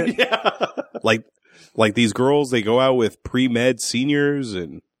and shit. Yeah. Like these girls, they go out with pre-med seniors,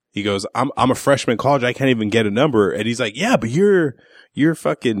 and he goes, I'm a freshman in college. I can't even get a number. And he's like, yeah, but you're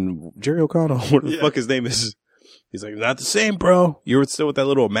fucking Jerry O'Connell. What the fuck his name is? He's like, not the same, bro. You were still with that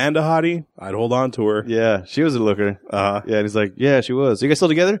little Amanda hottie. I'd hold on to her. Yeah, she was a looker. Yeah, and he's like, yeah, she was. Are you guys still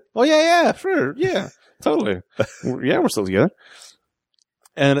together? Oh, yeah, sure. Yeah, totally. Yeah, we're still together.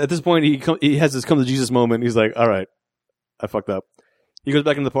 And at this point, he has this come to Jesus moment. He's like, all right, I fucked up. He goes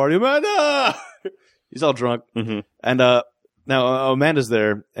back into the party. Amanda! He's all drunk. Mm-hmm. And now Amanda's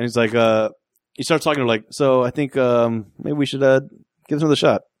there. And he's like, he starts talking to her like, so I think maybe we should give this another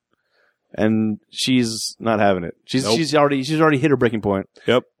shot. And she's not having it. She's already hit her breaking point.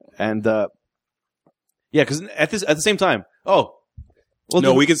 Yep. And yeah, because at the same time,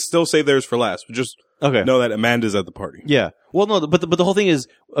 we can still save theirs for last. We just okay. know that Amanda's at the party. Yeah. Well, no, but the whole thing is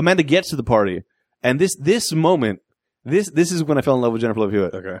Amanda gets to the party, and this moment, this is when I fell in love with Jennifer Love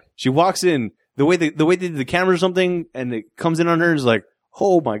Hewitt. Okay. She walks in the way they did the camera or something, and it comes in on her. Is like,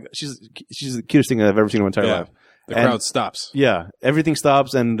 oh my god, she's the cutest thing I've ever seen in my entire life. The crowd stops. Yeah, everything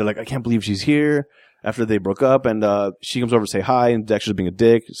stops, and they're like, I can't believe she's here. After they broke up, and she comes over to say hi, and Dexter's being a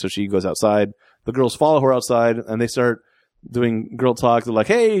dick, so she goes outside. The girls follow her outside, and they start doing girl talk. They're like,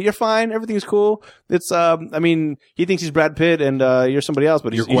 hey, you're fine, everything's cool. It's, I mean, he thinks he's Brad Pitt, and you're somebody else,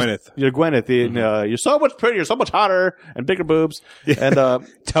 but you're Gwyneth. You're Gwyneth. And, you're so much prettier, so much hotter, and bigger boobs. And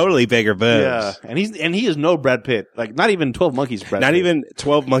totally bigger boobs. Yeah, and he is no Brad Pitt. Like, not even 12 Monkeys Brad Not Pitt. even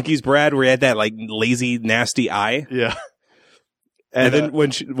 12 Monkeys Brad, where he had that like lazy, nasty eye. Yeah. And then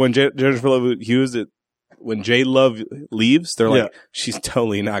when Jennifer Love Hewitt, when J Love leaves, they're like, she's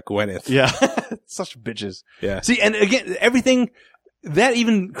totally not Gwyneth. Yeah. Such bitches. Yeah. See, and again, everything that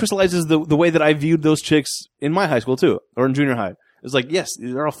even crystallizes the way that I viewed those chicks in my high school too, or in junior high. It's like, yes,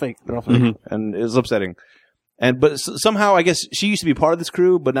 they're all fake. They're all fake. Mm-hmm. And it was upsetting. But somehow, I guess she used to be part of this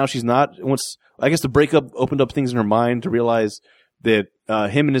crew, but now she's not. Once, I guess the breakup opened up things in her mind to realize that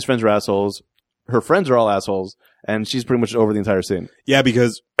him and his friends are assholes. Her friends are all assholes. And she's pretty much over the entire scene. Yeah,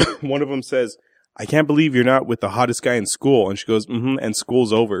 because one of them says, I can't believe you're not with the hottest guy in school. And she goes, and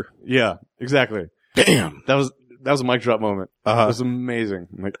school's over. Yeah, exactly. Damn. That was a mic drop moment. It was amazing.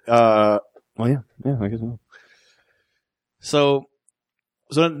 I'm like, well, yeah, I guess so.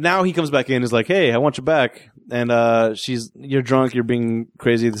 So now he comes back in, is like, hey, I want you back. And you're drunk, you're being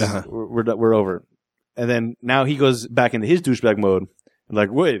crazy. This is, we're over. And then now he goes back into his douchebag mode. And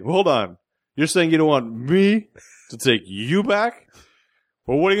like, wait, hold on. You're saying you don't want me to take you back?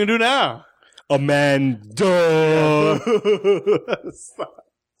 Well, what are you gonna do now? Amanda.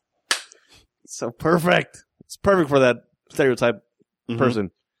 So perfect. It's perfect for that stereotype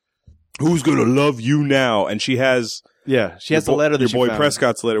person. Who's gonna love you now? And she has the letter that your she boy found.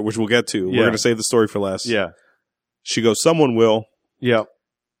 Prescott's letter, which we'll get to. Yeah. We're gonna save the story for last. Yeah. She goes, someone will. Yeah.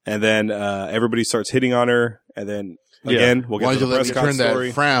 And then everybody starts hitting on her, and then again we'll get to the Prescott story.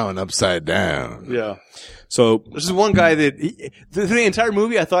 That frown upside down. Yeah. So this is one guy that through the entire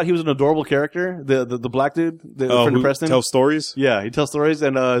movie, I thought he was an adorable character. The black dude, the friend of Preston, tells stories. Yeah, he tells stories,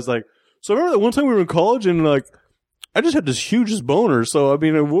 and it's like, so I remember that one time we were in college, and like, I just had this hugest boner. So I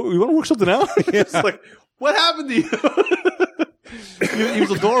mean, you want to work something out? It's like, what happened to you? He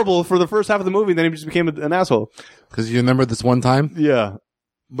was adorable for the first half of the movie, and then he just became an asshole. Because you remember this one time? Yeah.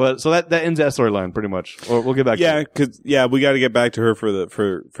 But so that ends that storyline pretty much. Or we'll get back to it. Because we got to get back to her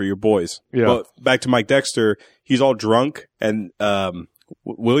for your boys. Yeah. But back to Mike Dexter, he's all drunk, and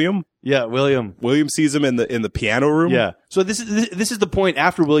William. Yeah, William. William sees him in the piano room. Yeah. So this is the point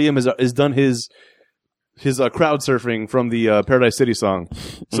after William has done his crowd surfing from the Paradise City song.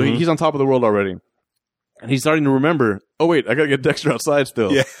 So he's on top of the world already, and he's starting to remember. Oh wait, I gotta get Dexter outside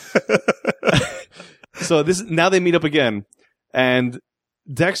still. Yeah. So now they meet up again, and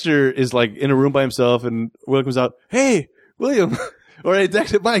Dexter is like in a room by himself, and William comes out. Hey, William, or hey,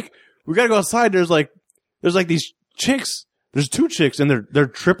 Dexter, Mike, we gotta go outside. There's like these chicks. There's two chicks, and they're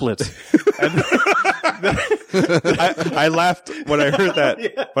triplets. And I laughed when I heard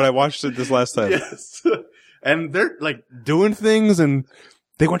that, but I watched it this last time. Yes, and they're like doing things, and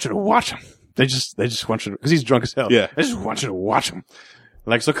they want you to watch them. They just want you to, because he's drunk as hell. Yeah, they just want you to watch them.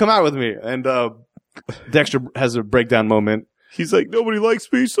 Like, so come out with me. And Dexter has a breakdown moment. He's like, nobody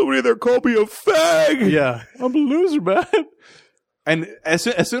likes me. Somebody there called me a fag. Yeah. I'm a loser, man. And as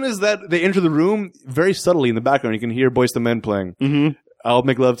soon as that they enter the room, very subtly in the background, you can hear Boyz II Men playing. Mm-hmm. I'll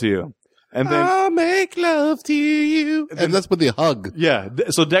Make Love to You. And then I'll make love to you. And that's when they hug. yeah,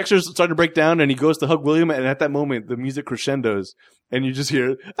 so Dexter's starting to break down, and he goes to hug William, and at that moment, the music crescendos, and you just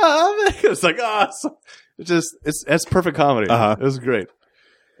hear, it's like, it's perfect comedy. Uh-huh. It was great.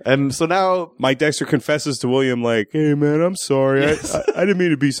 And so now, Mike Dexter confesses to William, like, "Hey man, I'm sorry. Yes. I didn't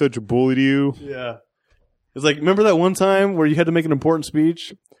mean to be such a bully to you." yeah, it's like, remember that one time where you had to make an important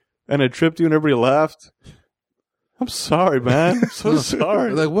speech, and I tripped you, and everybody laughed? I'm sorry, man. I'm so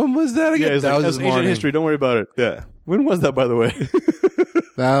sorry. Like, when was that again? Yeah, it's that like, was that's this ancient morning. history. Don't worry about it. Yeah. When was that, by the way?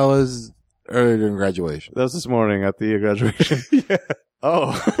 That was earlier than graduation. That was this morning at the graduation. Yeah.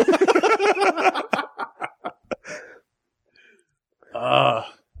 Oh.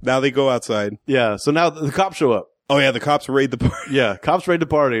 Now they go outside. Yeah. So now the cops show up. Oh yeah, the cops raid the party. Yeah. Cops raid the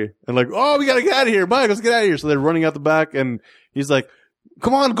party and like, oh, we got to get out of here. Mike, let's get out of here. So they're running out the back and he's like,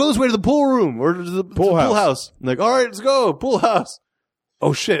 come on, go this way to the pool room or to the pool house. I'm like, all right, let's go. Pool house.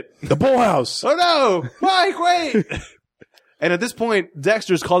 Oh shit. The pool house. Oh no. Mike, wait. And at this point,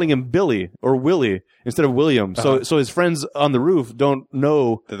 Dexter's calling him Billy or Willie instead of William. So his friends on the roof don't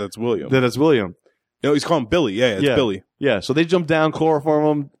know That's William. that it's William. No, he's calling Billy. Yeah, it's Yeah. Billy. Yeah. So they jump down, chloroform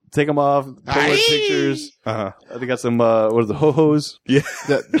him, take him off, Polaroid pictures. Uh-huh. They got some, what are the ho-hos? Yeah.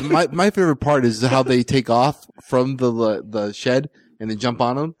 My favorite part is how they take off from the shed and they jump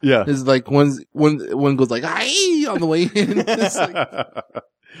on them. Yeah. It's like one goes like "Aye" on the way in. It's like,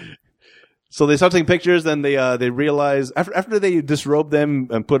 So they start taking pictures, then they realize after they disrobe them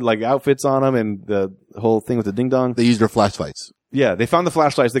and put like outfits on them and the whole thing with the ding dong. they use their flashlights. Yeah, they found the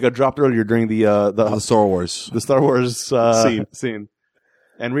flashlights. They got dropped earlier during The Star Wars. the Star Wars scene,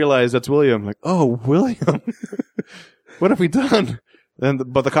 and realized that's William. Like, oh, William, what have we done?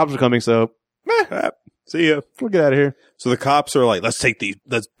 But the cops are coming, so See ya. we'll get out of here. So the cops are like, let's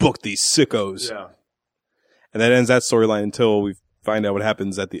book these sickos. Yeah, And that ends that storyline until we find out what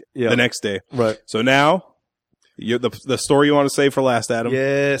happens at the next day. right. So now, the story you want to say for last, Adam.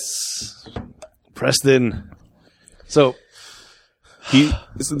 Yes, Preston. So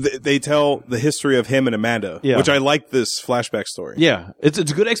They tell the history of him and Amanda, Yeah. which I like this flashback story. yeah, it's a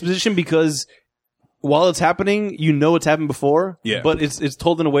good exposition because while it's happening, you know it's happened before. Yeah. But it's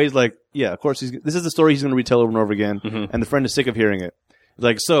told in a way like, yeah, of course, this is the story he's going to retell over and over again, and the friend is sick of hearing it.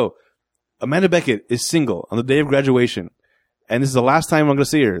 Like, so Amanda Beckett is single on the day of graduation, and this is the last time I'm going to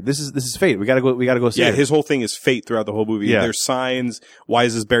see her. This is fate. We got to go see her. Yeah, his whole thing is fate throughout the whole movie. Yeah. There's signs. Why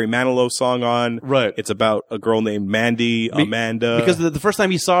is this Barry Manilow song on? Right. It's about a girl named Mandy, Amanda. Because the first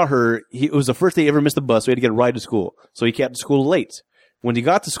time he saw her, it was the first day he ever missed the bus, so he had to get a ride to school. So he kept school late. When he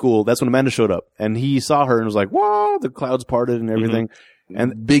got to school, that's when Amanda showed up, and he saw her and was like, "Whoa!" The clouds parted and everything.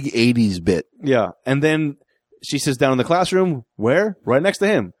 And Big 80s bit. yeah, and then she sits down in the classroom. Where? Right next to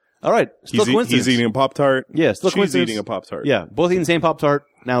him. All right, still coincidence. he's eating a Pop-Tart. Yeah, still She's coincidence. eating a Pop-Tart. Yeah, both eating the same Pop-Tart.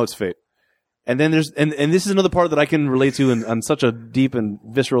 Now it's fate. And then there's and this is another part that I can relate to on such a deep and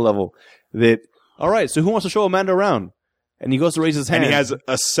visceral level. That all right, so who wants to show Amanda around? And he goes to raise his hand. And he has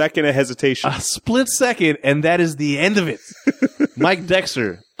a second of hesitation. a split second, and that is the end of it. Mike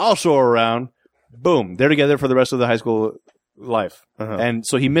Dexter, I'll show her around. Boom, they're together for the rest of the high school life. Uh-huh. And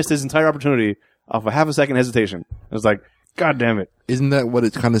so he missed his entire opportunity off a half a second hesitation. It was like, God damn it. Isn't that what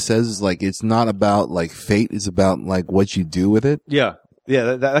it kind of says? Is like, it's not about like fate. It's about like what you do with it. Yeah,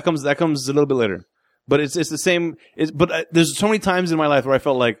 yeah. That comes a little bit later, but it's the same. But there's so many times in my life where I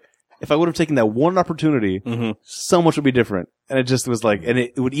felt like if I would have taken that one opportunity, so much would be different. And it just was like, and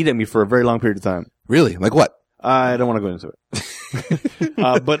it would eat at me for a very long period of time. Really? Like what? I don't want to go into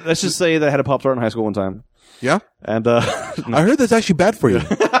it. But let's just say that I had a Pop-Tart in high school one time. Yeah. And I heard that's actually bad for you.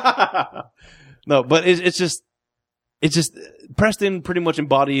 no, but it's just Preston pretty much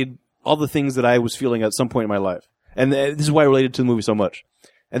embodied all the things that I was feeling at some point in my life, and this is why I related to the movie so much.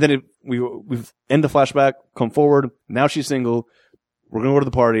 And then we end the flashback, come forward. Now she's single. We're gonna go to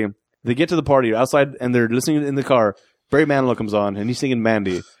the party. They get to the party outside, and they're listening in the car. Barry Manilow comes on, and he's singing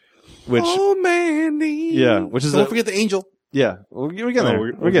Mandy, which Oh, Mandy. yeah, which is Don't forget the angel. yeah, we're getting there.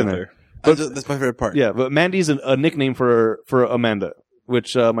 We're getting there. That's my favorite part. Yeah, but Mandy's a nickname for Amanda,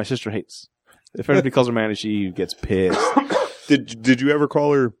 which my sister hates. If anybody calls her Mandy, she gets pissed. Did you ever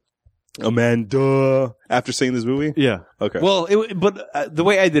call her Amanda after seeing this movie? Yeah. Okay. Well, but the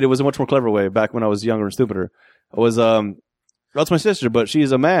way I did it was a much more clever way. Back when I was younger and stupider, I was that's my sister, but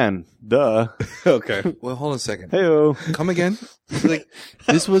she's a man. Duh. Okay. Well, hold on a second. Heyo. Come again? Like,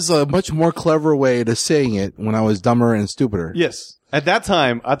 this was a much more clever way to saying it when I was dumber and stupider. Yes. At that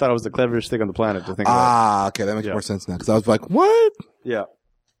time, I thought it was the cleverest thing on the planet to think about. Ah, okay. That makes Yeah. more sense now. Because I was like, what? Yeah.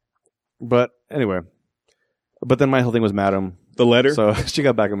 But anyway, but then my whole thing was Madam. The letter? So she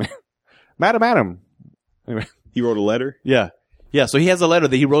got back at me. Madam. Anyway. He wrote a letter? Yeah. Yeah, so he has a letter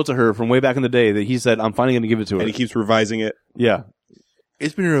that he wrote to her from way back in the day that he said, I'm finally going to give it to her. And he keeps revising it. Yeah.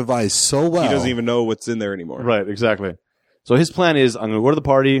 It's been revised so well. He doesn't even know what's in there anymore. Right, exactly. So his plan is, I'm going to go to the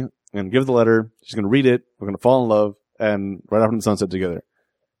party, I'm going to give the letter, she's going to read it, we're going to fall in love, and right after the sunset together.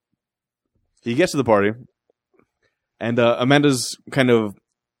 He gets to the party, and Amanda's kind of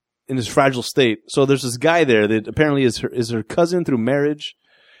in this fragile state. So there's this guy there that apparently is her cousin through marriage.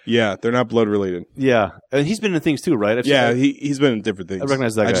 Yeah, they're not blood related. Yeah, and he's been in things too, right? He's been in different things. I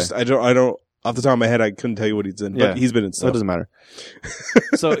recognize that guy. I don't. Off the top of my head, I couldn't tell you what he's in, but he's been in So stuff. it doesn't matter.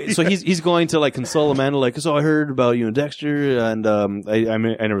 so he's going to like console Amanda, like, so I heard about you and Dexter, and I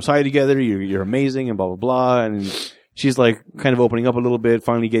never saw you together. You're amazing, and blah blah blah. And she's like kind of opening up a little bit,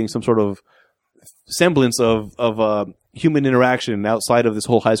 finally getting some sort of semblance of human interaction outside of this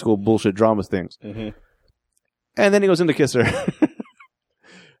whole high school bullshit drama things. Mm-hmm. And then he goes in to kiss her.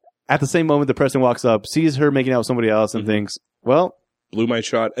 At the same moment, the person walks up, sees her making out with somebody else, and thinks, well, Blew my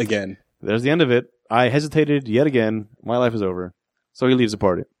shot again. there's the end of it. I hesitated yet again. My life is over. So he leaves the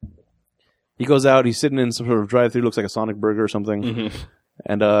party. He goes out. He's sitting in some sort of drive-thru, looks like a Sonic burger or something. Mm-hmm.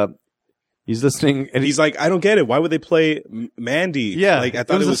 And he's listening. And He's like, I don't get it. Why would they play Mandy? Yeah, like I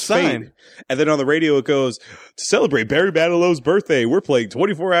thought it was a Fate. sign. And then on the radio it goes, to celebrate Barry Manilow's birthday, we're playing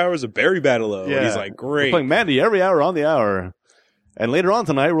 24 hours of Barry Manilow. And he's like, We're great. playing Mandy every hour on the hour. And later on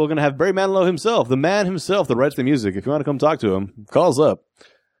tonight, we're going to have Barry Manilow himself, the man himself that writes the music. If you want to come talk to him, calls up.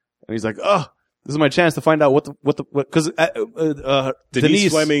 And he's like, oh, this is my chance to find out because Denise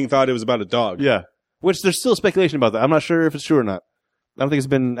Denise Fleming thought it was about a dog. Yeah. Which there's still speculation about that. I'm not sure if it's true or not. I don't think it's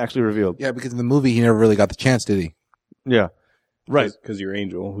been actually revealed. Yeah, because in the movie, he never really got the chance, did he? Yeah. Right. Because you're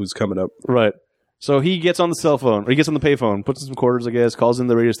Angel, who's coming up. Right. So he gets on the cell phone, or he gets on the payphone, puts in some quarters, I guess, calls in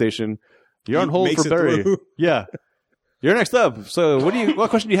the radio station. You're on hold makes for it Barry. through. Yeah. You're next up. So what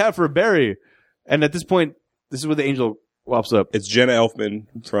question do you have for Barry? And at this point, this is where the angel whops up. It's Jenna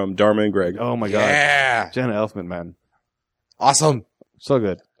Elfman from Dharma and Greg. Oh my God. Yeah. Jenna Elfman, man. Awesome. So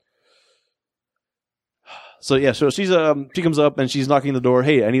good. So yeah, so she comes up and she's knocking on the door.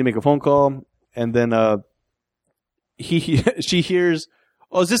 Hey, I need to make a phone call. And then she hears,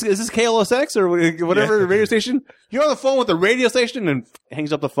 oh, is this KLSX or whatever radio station? You're on the phone with the radio station, and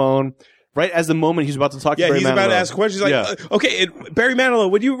hangs up the phone right as the moment he's about to talk to Barry he's Manilow. about to ask questions. He's like, okay, Barry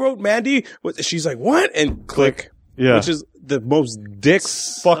Manilow, when you wrote Mandy, she's like, what? And click. Yeah. Which is the most dick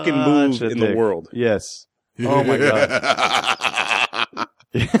fucking move Such a in dick. the world. Yes. Oh my God.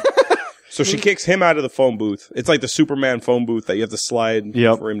 So she kicks him out of the phone booth. It's like the Superman phone booth that you have to slide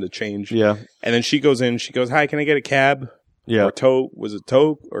Yep. for him to change. Yeah. And then she goes in. She goes, hi, can I get a cab? Yeah. Or tow? Was it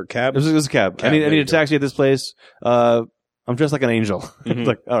tow or cab? It was a cab. I Cab, need there a you go. taxi at this place. I'm dressed like an angel. It's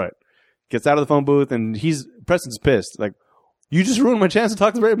like, all right. Gets out of the phone booth, and Preston's pissed. Like, you just ruined my chance to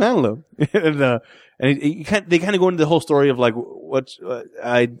talk to Barry Manilow. and they kind of go into the whole story of like,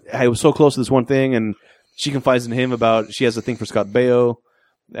 I was so close to this one thing, and she confides in him about she has a thing for Scott Baio,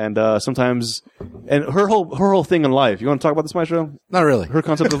 and sometimes, and her whole thing in life. You want to talk about this, Maestro? Not really. Her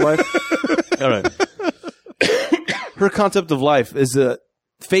concept of life. All right. Her concept of life is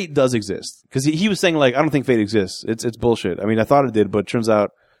fate does exist, because he was saying like, I don't think fate exists. It's bullshit. I mean, I thought it did, but it turns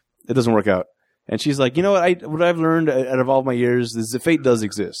out it doesn't work out. And she's like, you know what I've learned out of all my years is that fate does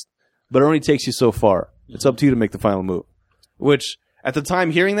exist, but it only takes you so far. It's up to you to make the final move. Which at the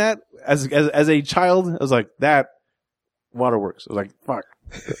time, hearing that as a child, I was like, that waterworks. I was like, fuck,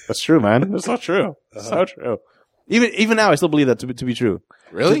 that's true, man. That's so true. That's so true. Even now, I still believe that to be true.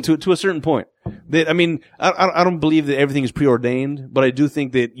 Really? To a certain point. That, I mean, I don't believe that everything is preordained, but I do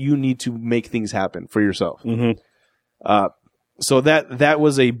think that you need to make things happen for yourself. Mm-hmm. So that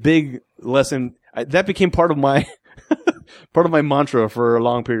was a big lesson. That became part of my mantra for a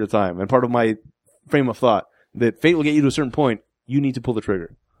long period of time, and part of my frame of thought that fate will get you to a certain point. You need to pull the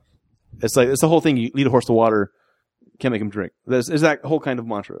trigger. It's the whole thing. You lead a horse to water, can't make him drink. There's that whole kind of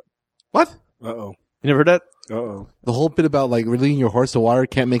mantra. What? Uh-oh. You never heard that? Uh-oh. The whole bit about like leading your horse to water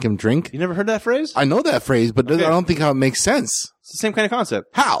can't make him drink. You never heard that phrase? I know that phrase, but Okay. I don't think how it makes sense. It's the same kind of concept.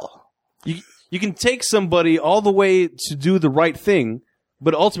 How? You can take somebody all the way to do the right thing,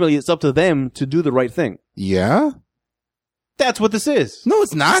 but ultimately it's up to them to do the right thing. Yeah? That's what this is. No,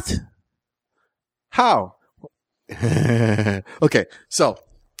 it's not. How? Okay, so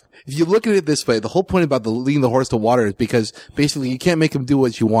if you look at it this way, the whole point about leading the horse to water is because basically you can't make him do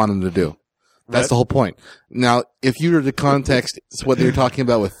what you want him to do. That's Right. the whole point. Now, if you were to context what they're talking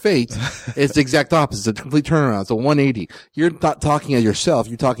about with fate, it's the exact opposite. It's a complete turnaround. It's a 180. You're not talking as yourself.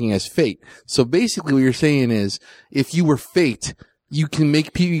 You're talking as fate. So basically what you're saying is if you were fate, you can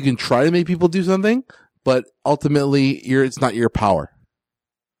try to make people do something, but ultimately it's not your power.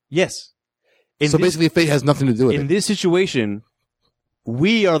 Yes. So basically fate has nothing to do with in it. this situation,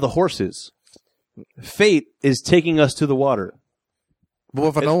 we are the horses. Fate is taking us to the water. But what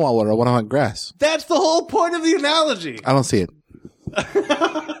if I don't want water? I want grass. That's the whole point of the analogy. I don't see it.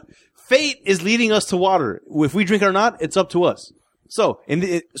 Fate is leading us to water. If we drink it or not, it's up to us. So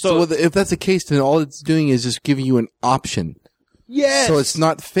if that's the case, then all it's doing is just giving you an option. yes. So it's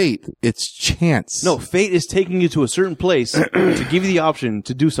not fate; it's chance. No, fate is taking you to a certain place to give you the option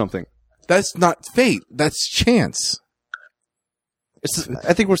to do something. that's not fate. That's chance.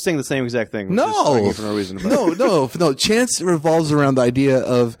 I think we're saying the same exact thing. We're just No, arguing for no reason about it. no. Chance revolves around the idea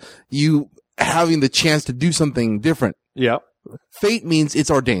of you having the chance to do something different. Yeah. Fate means it's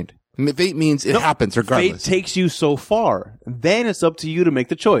ordained. Fate means it happens regardless. Fate takes you so far. Then it's up to you to make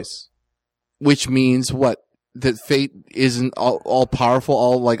the choice. Which means what? That fate isn't all powerful,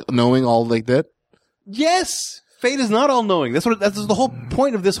 all like knowing, all like that. Yes. Fate is not all knowing. That's the whole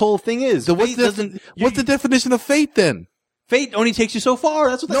point of this whole thing is. So what's the definition of fate then? Fate only takes you so far.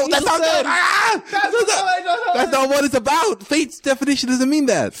 That's what the angel said. That's not what it's about. Fate's definition doesn't mean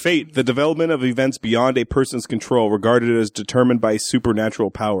that. Fate, the development of events beyond a person's control, regarded as determined by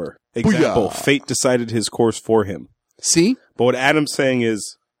supernatural power. Example, Booyah. fate decided his course for him. See? But what Adam's saying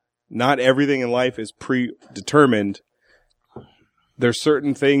is, not everything in life is predetermined. There's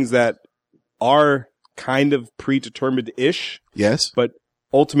certain things that are kind of predetermined-ish, Yes. but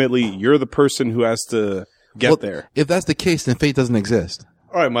ultimately, you're the person who has to get there. If that's the case, then fate doesn't exist.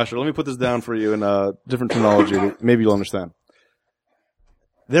 All right, Maestro, let me put this down for you in a different terminology that maybe you'll understand.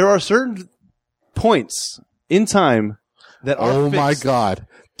 There are certain points in time that are Oh fixed. my God.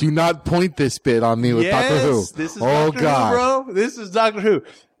 Do not point this bit on me with Doctor Who. This is oh Doctor God. Who, bro. This is Doctor Who.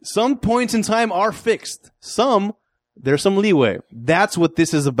 Some points in time are fixed. There's some leeway. That's what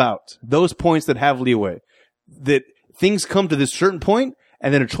this is about. Those points that have leeway. That things come to this certain point,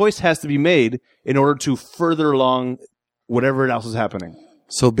 and then a choice has to be made in order to further along whatever else is happening.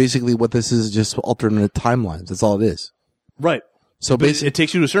 So basically what this is just alternate timelines. That's all it is. Right. So But basically, it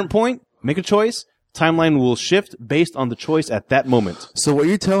takes you to a certain point, make a choice, timeline will shift based on the choice at that moment. so what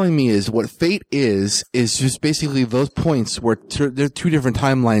you're telling me is what fate is just basically those points where there are two different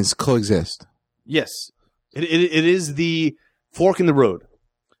timelines coexist. Yes. It is the fork in the road.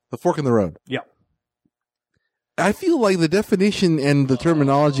 The fork in the road. Yeah. I feel like the definition and the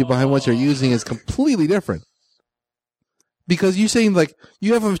terminology behind what you're using is completely different. Because you're saying like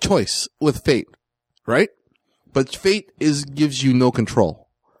you have a choice with fate, right? But fate gives you no control.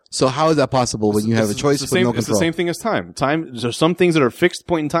 So how is that possible when you have a choice with no control? It's the same thing as time. There's some things that are fixed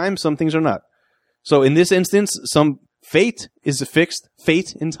point in time, some things are not. So in this instance, some fate is a fixed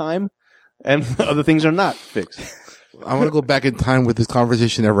fate in time, and other things are not fixed. I want to go back in time with this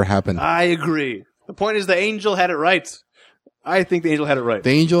conversation ever happened. I agree. The point is the angel had it right. I think the angel had it right.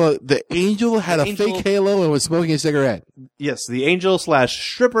 The angel had a fake halo and was smoking a cigarette. Yes, the angel /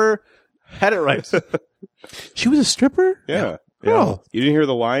 stripper had it right. She was a stripper? Yeah. Oh. You didn't hear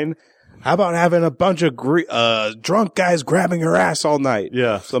the line? How about having a bunch of drunk guys grabbing her ass all night?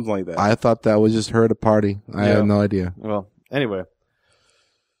 Yeah. Something like that. I thought that was just her at a party. I Yeah. had no idea. Well, anyway.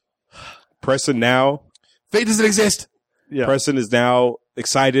 Preston now. Fate doesn't exist. Yeah. Preston is now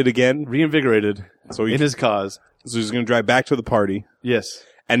excited again. Reinvigorated So in his cause. So he's going to drive back to the party. Yes.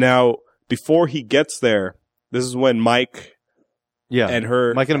 And now, before he gets there, this is when Mike Yeah. and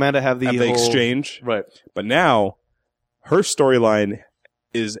her Mike and Amanda have the have the whole- exchange. Right. But now, her storyline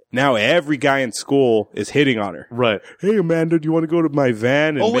is now every guy in school is hitting on her. Right. Hey, Amanda, do you want to go to my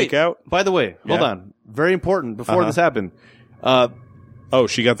van and make out? By the way, hold Yeah. on. Very important. Before Uh-huh. this happened, Oh,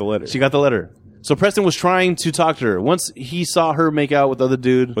 she got the letter. she got the letter. So Preston was trying to talk to her. Once he saw her make out with the other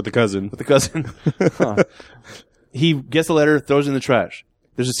dude, with the cousin. with the cousin, he gets the letter, throws it in the trash.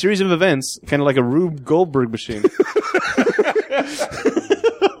 There's a series of events, kind of like a Rube Goldberg machine.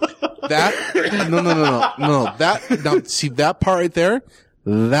 That see that part right there,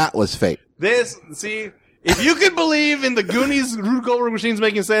 that was fate. If you can believe in the Goonies Rube Goldberg machines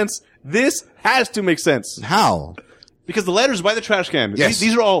making sense, this has to make sense. How? Because the letter's by the trash can. Yes.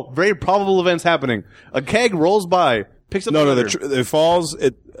 These are all very probable events happening. A keg rolls by, picks up the No, letter. it falls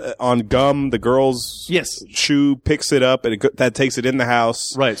on gum. The girl's Yes. shoe picks it up, and that takes it in the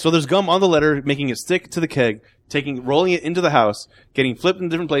house. Right. So there's gum on the letter, making it stick to the keg, rolling it into the house, getting flipped in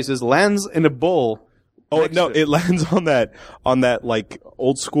different places, lands in a bowl. Oh next no! to It lands on that like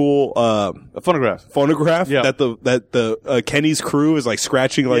old school a phonograph. phonograph Yeah. that the Kenny's crew is like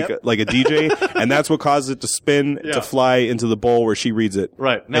scratching like Yep. like a DJ, and that's what causes it to spin Yeah. to fly into the bowl where she reads it.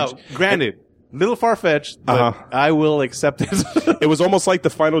 Right. Now, granted, Little far-fetched, but I will accept it. It was almost like the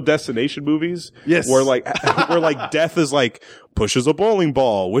Final Destination movies. Yes. Where like death is like pushes a bowling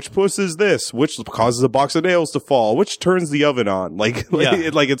ball, which pushes this, which causes a box of nails to fall, which turns the oven on.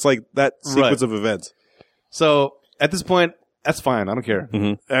 It's like that sequence of events. So at this point, that's fine. I don't care.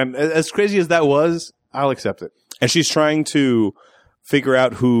 Mm-hmm. And as crazy as that was, I'll accept it. And she's trying to figure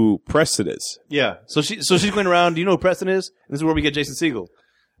out who Preston is. Yeah. So she's going around. Do you know who Preston is? And this is where we get Jason Segel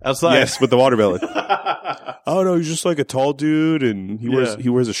outside. Yes, with the watermelon. Oh no, he's just like a tall dude, and he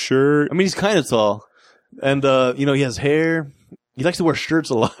wears a shirt. I mean, he's kind of tall, and he has hair. He likes to wear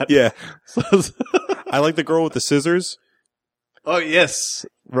shirts a lot. Yeah. I like the girl with the scissors. Oh yes,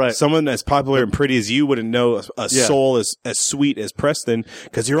 right. Someone as popular and pretty as you wouldn't know a soul as sweet as Preston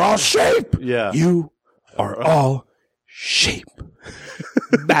because you're all shape. Yeah, you are all shape.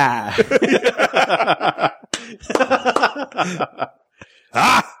 Bah.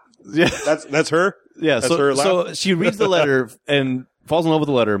 Yeah, that's her. Yeah, that's her laugh. So she reads the letter and falls in love with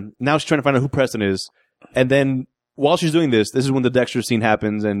the letter. Now she's trying to find out who Preston is, and then while she's doing this is when the Dexter scene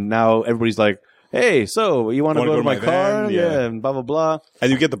happens, and now everybody's like, "Hey, so you want to go to my car?" van? Yeah, and blah blah blah.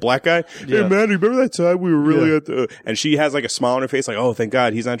 And you get the black guy. Yeah. Hey man, remember that time we were really at the? And she has like a smile on her face, like, "Oh, thank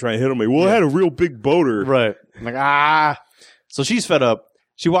God, he's not trying to hit on me." Well, I had a real big boner. Right. I'm like So she's fed up.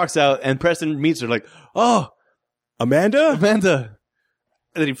 She walks out, and Preston meets her like, "Oh, Amanda."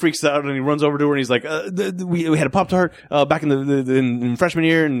 And then he freaks out and he runs over to her and he's like, we had a Pop-Tart back in in freshman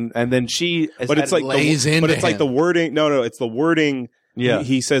year, and then she but it's like like the wording. No, it's the wording. Yeah,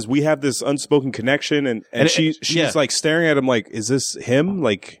 he says we have this unspoken connection, and she's like staring at him like, is this him?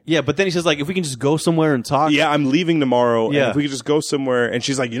 Like, yeah, but then he says like, if we can just go somewhere and talk. Yeah, I'm leaving tomorrow. Yeah, and if we could just go somewhere, and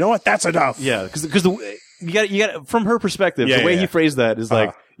she's like, you know what? That's enough. Yeah, because you got from her perspective, the way he phrased that is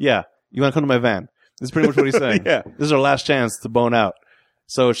like, yeah, you want to come to my van? This is pretty much what he's saying. Yeah, this is our last chance to bone out.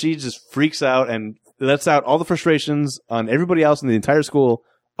 So she just freaks out and lets out all the frustrations on everybody else in the entire school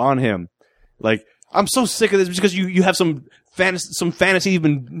on him. Like, I'm so sick of this because you have some fantasy you've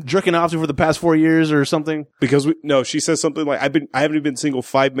been jerking off to for the past 4 years or something. Because she says something like, I haven't been single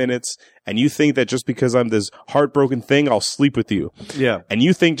 5 minutes, and you think that just because I'm this heartbroken thing, I'll sleep with you. Yeah. And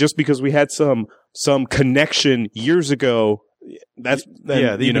you think just because we had some connection years ago, you've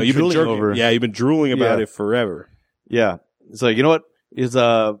been drooling about it forever. Yeah. It's like, you know what? He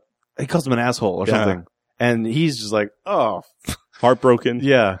calls him an asshole or something. And he's just like, oh. Heartbroken.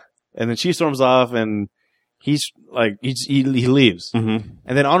 Yeah. And then she storms off and he's like, he leaves. Mm-hmm.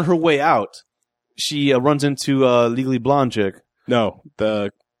 And then on her way out, she runs into Legally Blonde chick. No,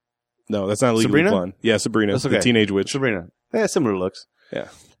 that's not Legally Sabrina? Blonde. Yeah, Sabrina. That's okay. The teenage witch. Sabrina. They have similar looks. Yeah.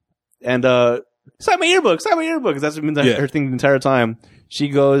 And, sign my yearbook. That's been her thing the entire time. She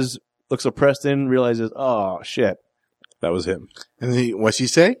goes, looks at Preston, realizes, oh, shit. That was him. And what'd she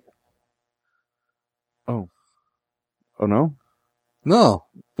say? Oh no? No.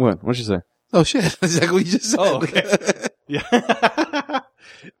 What? What'd she say? Oh shit. That's exactly what you just said. Oh, okay. Yeah.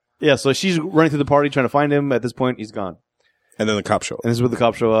 Yeah, so she's running through the party trying to find him. At this point, he's gone. And then the cops show up. And this is where the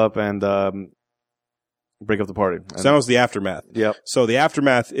cops show up and break up the party. So that was the aftermath. Yep. So the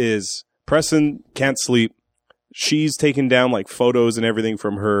aftermath is Preston can't sleep. She's taken down like photos and everything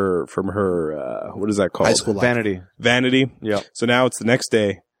from her what is that called? High school life. Vanity. Yeah. So now it's the next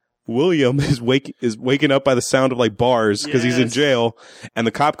day. William is waking up by the sound of like bars because he's in jail, and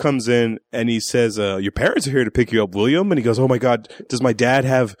the cop comes in and he says, "Your parents are here to pick you up, William." And he goes, "Oh my God, does my dad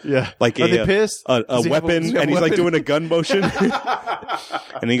have like are they pissed? a weapon?" And he's like doing a gun motion,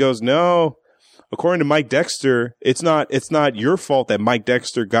 and he goes, "No. According to Mike Dexter, it's not your fault that Mike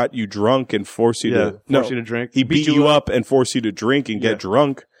Dexter got you drunk and forced you to drink. He beat you up and forced you to drink and get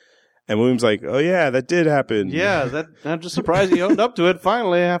drunk." And William's like, "Oh yeah, that did happen." Yeah, I'm just surprised he owned up to it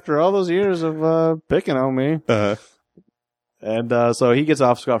finally after all those years of picking on me. Uh-huh. And so he gets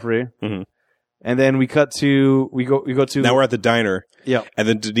off scot-free. Mm-hmm. And then we cut to we go to now we're at the diner. Yeah. And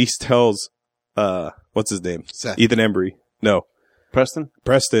then Denise tells what's his name? Seth. Ethan Embry. No. Preston.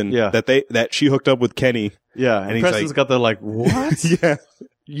 Yeah. That she hooked up with Kenny. Yeah. And Preston's like, got the like, what? Yeah.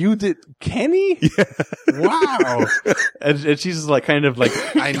 You did Kenny? Yeah. Wow. and she's just like kind of like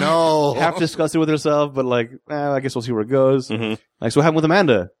I know. half disgusted with herself, but like, I guess we'll see where it goes. Mm-hmm. Like, so what happened with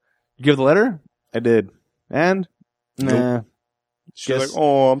Amanda? You give the letter? I did. And? Nah. She's like,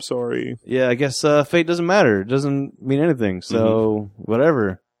 "Oh, I'm sorry." Yeah, I guess fate doesn't matter. It doesn't mean anything. So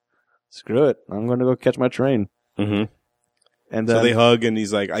whatever. Screw it. I'm going to go catch my train. Mm-hmm. And so they hug, and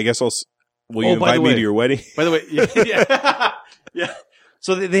he's like, "I guess will you invite me to your wedding?" By the way, yeah. Yeah.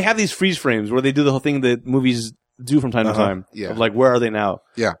 So they have these freeze frames where they do the whole thing that movies do from time to time. Yeah. Of like, where are they now?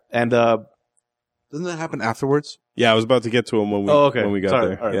 Yeah. And doesn't that happen afterwards? Yeah, I was about to get to him when we when we got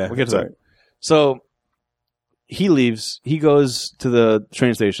there. All right, yeah, we'll get to that. So he leaves. He goes to the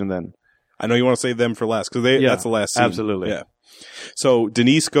train station then. I know you want to save them for last because that's the last scene. Absolutely. Yeah. So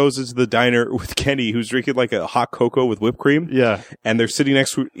Denise goes into the diner with Kenny, who's drinking like a hot cocoa with whipped cream. Yeah. And they're sitting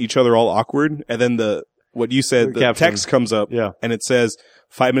next to each other all awkward. And then the text comes up. Yeah. And it says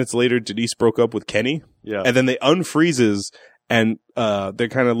 5 minutes later, Denise broke up with Kenny. Yeah. And then they unfreezes and they're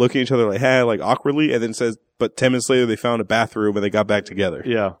kind of looking at each other like, hey, like awkwardly. And then says, but 10 minutes later, they found a bathroom and they got back together.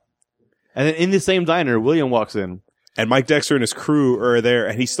 Yeah. And then in the same diner, William walks in. And Mike Dexter and his crew are there,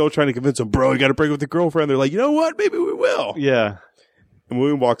 and he's still trying to convince him, bro, you got to break up with the girlfriend. They're like, you know what? Maybe we will. Yeah. And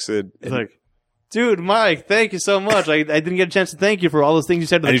William walks in. He's like, dude, Mike, thank you so much. I didn't get a chance to thank you for all those things you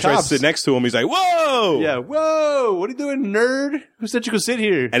said to and the he tries cops. to sit next to him. He's like, whoa! Yeah, whoa! What are you doing, nerd? Who said you could sit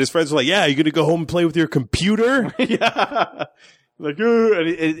here? And his friends are like, yeah, you going to go home and play with your computer? Yeah. Like, and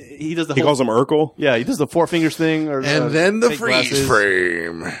he does the He whole... calls him Urkel. Yeah, he does the four fingers thing. And then the fake freeze glasses.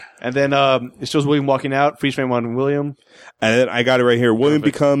 frame. And then it shows William walking out. Freeze frame on William. And then I got it right here. William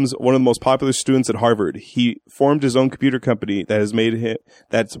Perfect. becomes one of the most popular students at Harvard. He formed his own computer company that has made him,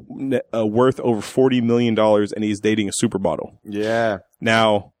 that's worth over $40 million, and he's dating a supermodel. Yeah.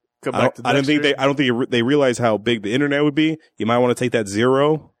 Now, Come I back don't to think they realize how big the internet would be. You might want to take that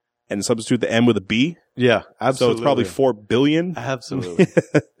 0 and substitute the M with a B. Yeah, So absolutely. it's probably 4 billion. Absolutely.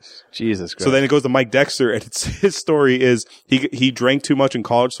 Jesus Christ. So then it goes to Mike Dexter, and his story is he drank too much in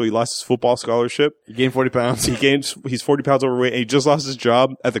college, so he lost his football scholarship. He gained 40 pounds. He's 40 pounds overweight, and he just lost his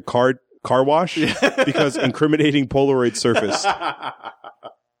job at the car wash because incriminating Polaroid surface.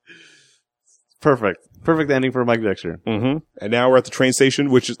 Perfect. Perfect ending for Mike Dexter. Mm-hmm. And now we're at the train station,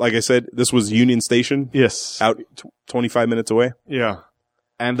 which is, like I said, this was Union Station, Yes. out 25 minutes away. Yeah.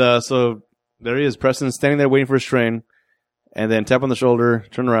 And so there he is, Preston, standing there waiting for his train, and then tap on the shoulder,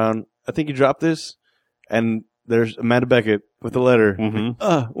 turn around. I think you dropped this, and there's Amanda Beckett with the letter.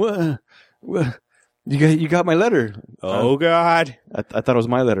 Mm-hmm. What? You got my letter. Oh, God. I thought it was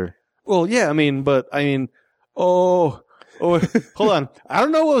my letter. Well, yeah, hold on. I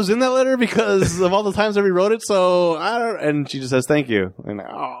don't know what was in that letter because of all the times I rewrote it, so I don't, and she just says thank you. And,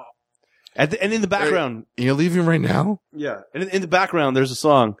 and in the background. You're leaving right now? Yeah. And in the background, there's a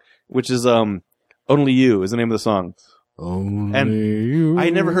song, which is, Only You is the name of the song. Only you. I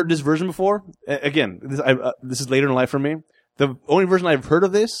had never heard this version before. Again, this is later in life for me. The only version I've heard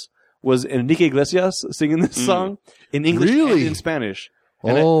of this was Enrique Iglesias singing this song in English Really? and in Spanish.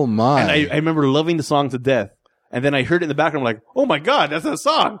 And my. And I remember loving the song to death. And then I heard it in the background, I'm like, oh my God, that's that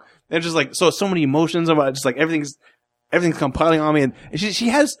song. And it's just like, so many emotions about it, just like everything's compiling on me. And she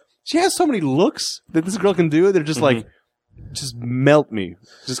has so many looks that this girl can do. They're just like, just melt me.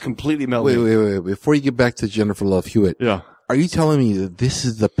 Just completely melt me. Wait. Before you get back to Jennifer Love Hewitt, Yeah. are you telling me that this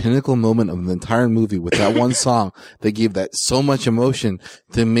is the pinnacle moment of the entire movie with that one song that gave that so much emotion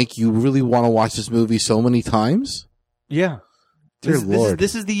to make you really want to watch this movie so many times? Yeah. Dear Lord.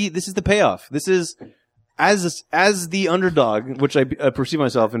 This is the payoff. This is, as the underdog, which I perceive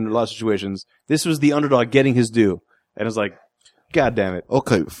myself in a lot of situations, this was the underdog getting his due. And it's like, God damn it.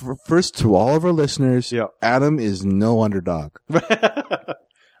 Okay, first to all of our listeners, Yeah. Adam is no underdog.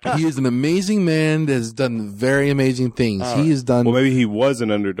 He is an amazing man that has done very amazing things. He has done. Well, maybe he was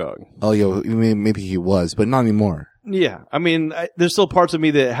an underdog. Oh, yeah, maybe he was, but not anymore. Yeah. I mean, there's still parts of me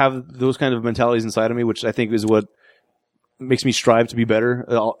that have those kind of mentalities inside of me, which I think is what makes me strive to be better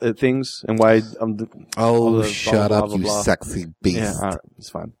at things and why I'm Shut up, you sexy beast. Yeah, all right, it's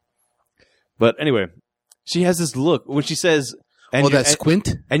fine. But anyway, she has this look when she says, and that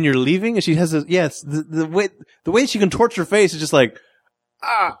squint? and you're leaving, and she has this, yes, the way she contorts her face is just like,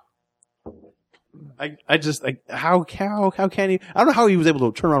 I just, like, how can he, I don't know how he was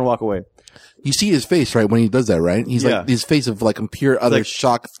able to turn around and walk away. You see his face, right, when he does that, right? He's Yeah. like, his face of like pure other like-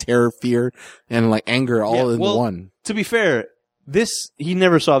 shock, terror, fear, and like anger all Yeah, in well, one. To be fair, he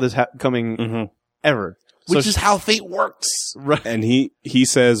never saw this coming ever. Which So is how fate works. right. And he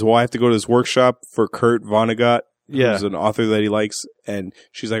says, well, I have to go to this workshop for Kurt Vonnegut, Yeah. who's an author that he likes. And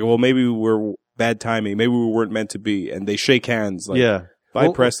she's like, well, maybe we're bad timing. Maybe we weren't meant to be. And they shake hands. Like, Yeah. bye,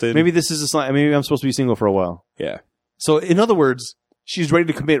 Preston. Maybe this is a sign. Maybe I'm supposed to be single for a while. Yeah. So, in other words, she's ready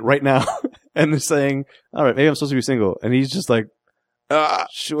to commit right now, and they're saying, "All right, maybe I'm supposed to be single," and he's just like,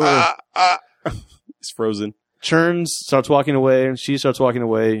 "Sure." He's frozen. Turns, starts walking away. She starts walking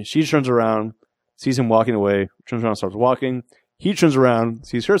away. She turns around, sees him walking away. Turns around, starts walking. He turns around,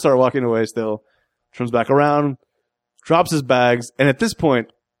 sees her start walking away. Still, turns back around, drops his bags, and at this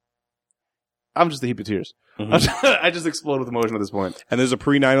point, I'm just a heap of tears. I just explode with emotion at this point. And there's a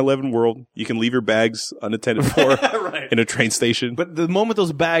pre 9/11 world. You can leave your bags unattended for Right. in a train station. But the moment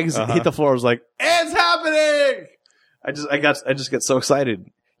those bags hit the floor, I was like, "It's happening!" I just get so excited.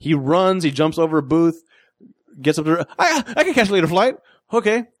 He runs, he jumps over a booth, gets up to I can catch a later flight.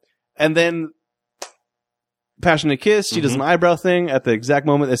 Okay. And then passionate kiss. She does an eyebrow thing at the exact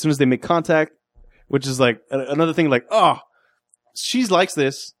moment as soon as they make contact, which is like another thing like, oh, she likes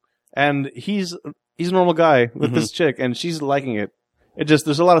this and he's a normal guy with this chick and she's liking it.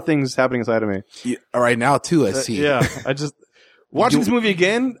 There's a lot of things happening inside of me. Yeah, right now too, I see. Yeah. Watching this movie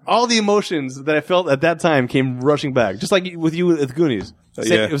again, all the emotions that I felt at that time came rushing back. Just like with you with Goonies.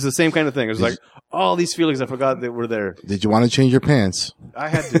 Yeah. It was the same kind of thing. It was like all these feelings I forgot that were there. Did you want to change your pants? I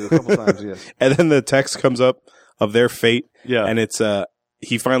had to a couple times, yes. And then the text comes up of their fate. Yeah. And it's,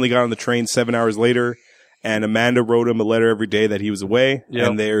 he finally got on the train 7 hours later, and Amanda wrote him a letter every day that he was away,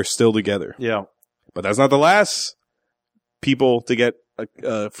 and they're still together. Yeah. But that's not the last people to get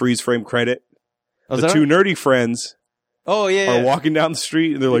a freeze frame credit. The two nerdy friends are walking down the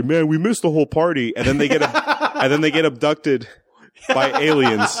street, and they're like, man, we missed the whole party. And then they get, and then they get abducted by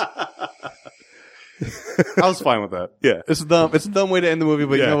aliens. I was fine with that. Yeah. It's a dumb way to end the movie,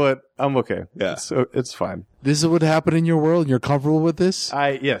 but you know what? I'm okay. Yeah. So it's fine. This is what happened in your world, and you're comfortable with this?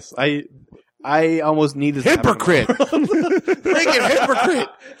 I almost need this. Hypocrite! Freaking hypocrite!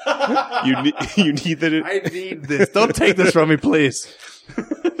 You need that. I need this. Don't take this from me, please.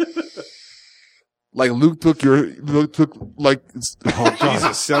 Like Luke took like, oh God.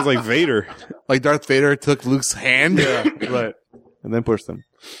 Jesus, sounds like Vader. Like Darth Vader took Luke's hand. Yeah, right. And then pushed them.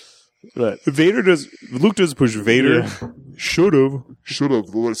 Right. Luke doesn't push Vader. Yeah. Should have,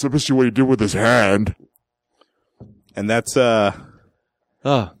 especially what he did with his hand. And that's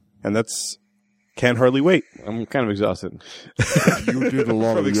Can't Hardly Wait. I'm kind of exhausted. You did a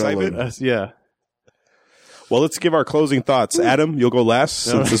lot From of excitement? yelling. Yeah. Well, let's give our closing thoughts. Adam, you'll go last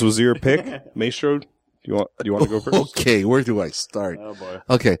since this was your pick. Maestro, do you want to go first? Okay, where do I start? Oh boy.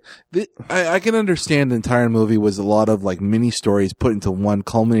 Okay, I can understand the entire movie was a lot of like mini stories put into one,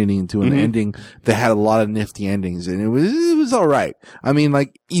 culminating into an ending that had a lot of nifty endings, and it was all right. I mean,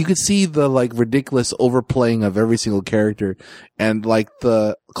 like you could see the like ridiculous overplaying of every single character, and like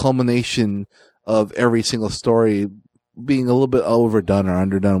the culmination of every single story being a little bit overdone or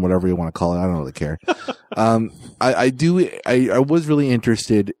underdone, whatever you want to call it. I don't really care. I was really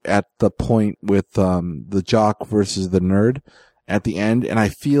interested at the point with, the jock versus the nerd at the end. And I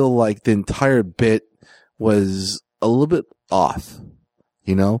feel like the entire bit was a little bit off,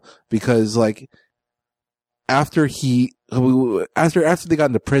 you know, because like after they got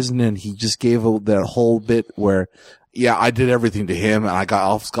into prison and he just gave that whole bit where, yeah, I did everything to him and I got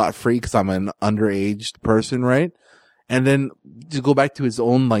off scot-free because I'm an underaged person, right? And then to go back to his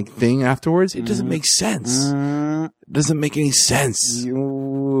own like thing afterwards, it doesn't make sense. It doesn't make any sense.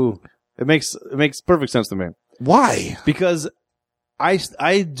 It makes perfect sense to me. Why? Because I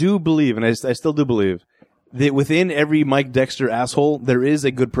do believe, and I still do believe, that within every Mike Dexter asshole, there is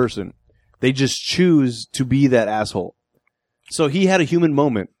a good person. They just choose to be that asshole. So he had a human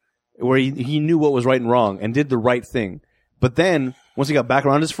moment where he knew what was right and wrong and did the right thing. But then, once he got back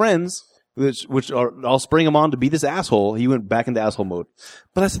around his friends, which are all spurring him on to be this asshole, he went back into asshole mode.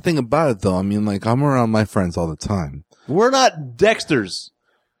 But that's the thing about it, though. I mean, like, I'm around my friends all the time. We're not Dexters.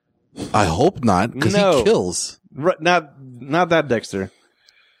 I hope not, because he kills. Right, not that Dexter.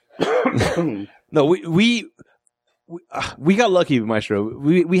 No, we got lucky, Maestro.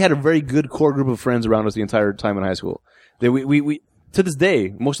 We had a very good core group of friends around us the entire time in high school. We to this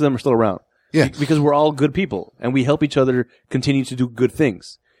day, most of them are still around. Yeah. Because we're all good people and we help each other continue to do good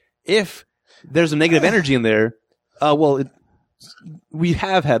things. If there's a negative energy in there, we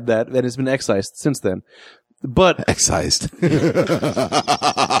have had that and it's been excised since then. But excised.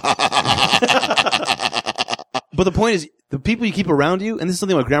 But the point is, the people you keep around you, and this is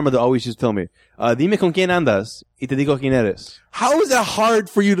something my grandmother always used to tell me, dime con quién andas y te digo quién eres. How is that hard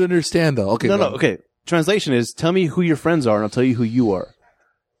for you to understand, though? Okay. Okay. Translation is, tell me who your friends are and I'll tell you who you are.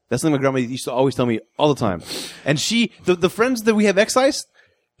 That's something my grandma used to always tell me all the time. And the friends that we have excised,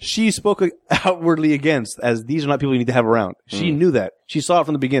 she spoke outwardly against as these are not people you need to have around. She knew that. She saw it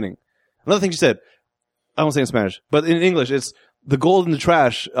from the beginning. Another thing she said, I won't say in Spanish, but in English, it's the gold in the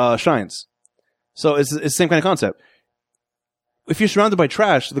trash shines. So it's the same kind of concept. If you're surrounded by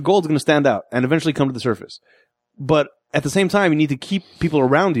trash, the gold's going to stand out and eventually come to the surface. But at the same time, you need to keep people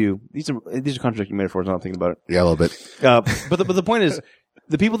around you. These are contradicting metaphors. I'm not thinking about it. Yeah, a little bit. But the point is,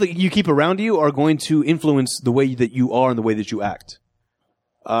 the people that you keep around you are going to influence the way that you are and the way that you act.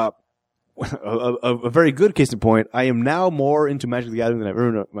 A very good case in point, I am now more into Magic the Gathering than I've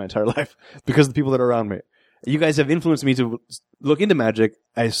ever been in my entire life because of the people that are around me. You guys have influenced me to look into Magic.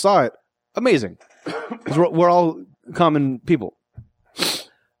 I saw it. Amazing. Because we're all common people.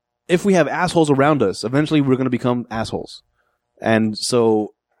 If we have assholes around us, eventually we're going to become assholes. And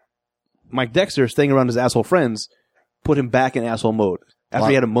so Mike Dexter staying around his asshole friends put him back in asshole mode after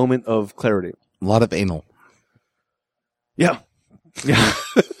he had a moment of clarity. A lot of anal. Yeah. Yeah.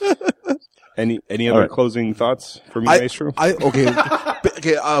 Any other closing thoughts for me, Maestro?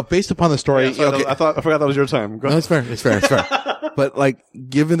 Based upon the story, I forgot that was your time. Go no, it's fair. It's fair. But like,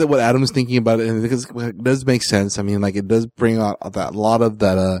 given that what Adam's thinking about it, and because it does make sense. I mean, like, it does bring out that lot of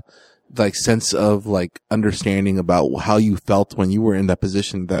that, like sense of like understanding about how you felt when you were in that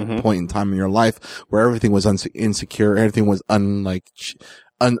position, that point in time in your life where everything was insecure, everything was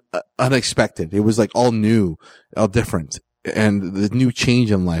unexpected. It was like all new, all different, and the new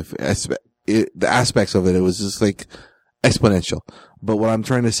change in life. The aspects of it was just like exponential. But what I'm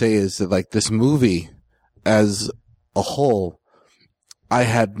trying to say is that like this movie as a whole, I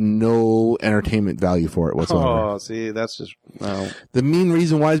had no entertainment value for it whatsoever. Oh, see, that's just, no. The main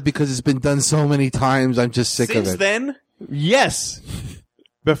reason why is because it's been done so many times. I'm just sick of it. Since then, yes.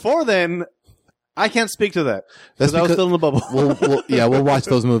 Before then, I can't speak to that. That's because I was still in the bubble. We'll watch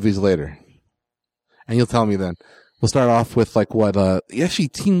those movies later. And you'll tell me then. We'll start off with like what, actually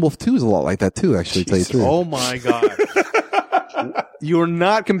Teen Wolf 2 is a lot like that too, actually, tell you the truth. Oh my God. You're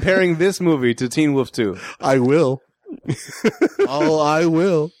not comparing this movie to Teen Wolf 2. I will. I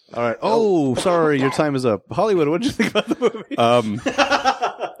will. All right. Oh, sorry, your time is up. Hollywood, what did you think about the movie?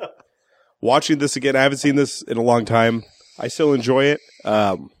 Watching this again, I haven't seen this in a long time. I still enjoy it.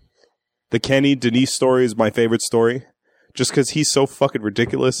 The Kenny Denise story is my favorite story, just because he's so fucking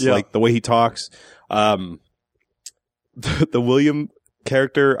ridiculous. Yeah. Like the way he talks. The William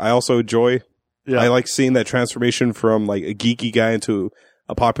character, I also enjoy. Yeah. I like seeing that transformation from like a geeky guy into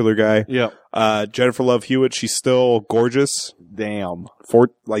a popular guy. Yeah. Jennifer Love Hewitt, she's still gorgeous. Damn.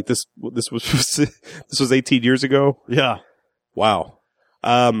 This was 18 years ago. Yeah. Wow.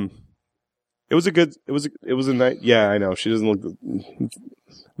 It was a night. Yeah, I know. She doesn't look.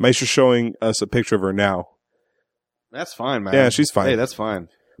 Meister's showing us a picture of her now. That's fine, man. Yeah, she's fine. Hey, that's fine.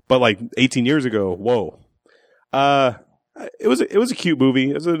 But like 18 years ago, whoa. It was a cute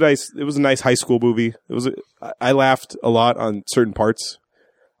movie. It was a nice high school movie. I laughed a lot on certain parts.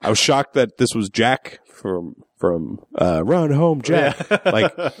 I was shocked that this was Jack from Run Home Jack. Yeah.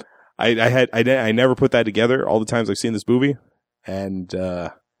 Like I never put that together all the times I've seen this movie. And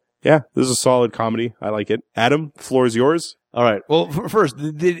yeah, this is a solid comedy. I like it. Adam, floor is yours. All right. Well, first,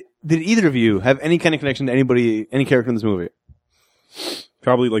 did either of you have any kind of connection to anybody, any character in this movie?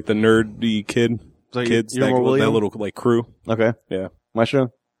 Probably like the nerdy kids, you're more William? that little like crew. Okay. Yeah.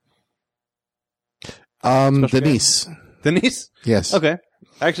 Maestro? Denise. Denise? Yes. Okay.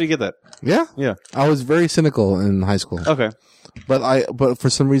 I actually get that. Yeah? Yeah. I was very cynical in high school. Okay. But for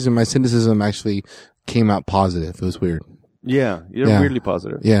some reason my cynicism actually came out positive. It was weird. Yeah. You're weirdly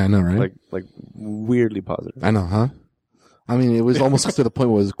positive. Yeah, I know, right? Like weirdly positive. I know, huh? I mean, it was almost to the point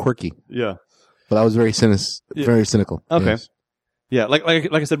where it was quirky. Yeah. But I was very cynical. Okay. Yes. Yeah, like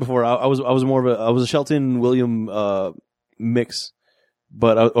I said before, I was more of a Shelton William mix,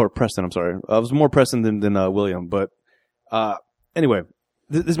 but or Preston. I'm sorry, I was more Preston than William. But anyway,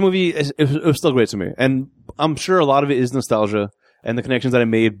 this movie it was still great to me, and I'm sure a lot of it is nostalgia and the connections that I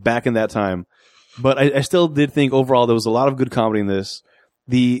made back in that time. But I still did think overall there was a lot of good comedy in this.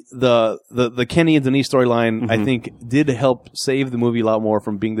 The Kenny and Denise storyline, I think, did help save the movie a lot more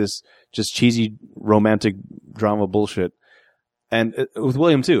from being this just cheesy romantic drama bullshit. And with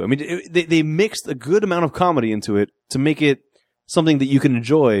William too. I mean, they mixed a good amount of comedy into it to make it something that you can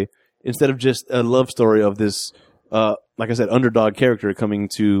enjoy instead of just a love story of this, like I said, underdog character coming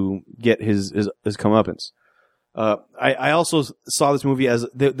to get his comeuppance. I also saw this movie as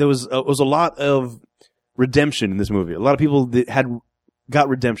there was a lot of redemption in this movie. A lot of people that got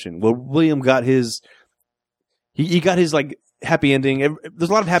redemption. Well, William got his, he got his like happy ending. There's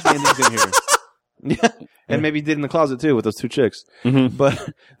a lot of happy endings in here. Yeah, and maybe he did in the closet too with those two chicks. Mm-hmm.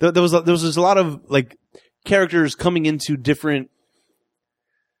 But there was just a lot of like characters coming into different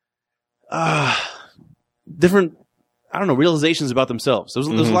realizations about themselves. There's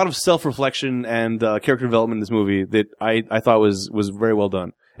a lot of self-reflection and character development in this movie that I thought was very well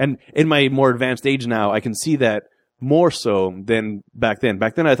done. And in my more advanced age now, I can see that more so than back then.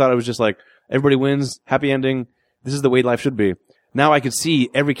 Back then, I thought it was just like everybody wins, happy ending. This is the way life should be. Now I could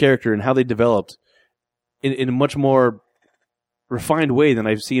see every character and how they developed in a much more refined way than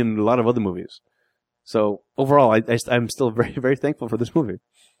I've seen in a lot of other movies. So overall, I'm still very, very thankful for this movie.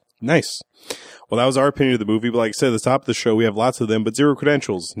 Nice. Well, that was our opinion of the movie. But like I said at the top of the show, we have lots of them, but zero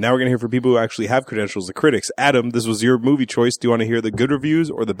credentials. Now we're going to hear from people who actually have credentials, the critics. Adam, this was your movie choice. Do you want to hear the good reviews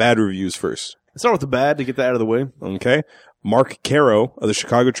or the bad reviews first? Let's start with the bad to get that out of the way. Okay. Mark Caro of the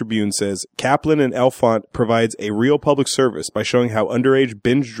Chicago Tribune says, Kaplan and Elfont provides a real public service by showing how underage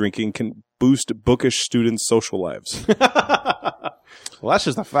binge drinking can boost bookish students' social lives. Well, that's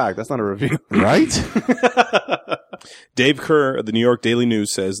just a fact. That's not a review. Right? Dave Kerr of the New York Daily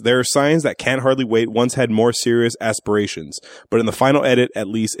News says, there are signs that Can't Hardly Wait once had more serious aspirations, but in the final edit, at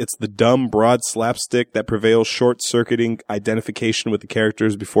least, it's the dumb, broad slapstick that prevails, short-circuiting identification with the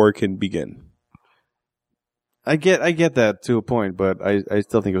characters before it can begin. I get that to a point, but I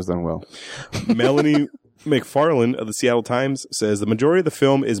still think it was done well. Melanie McFarland of the Seattle Times says the majority of the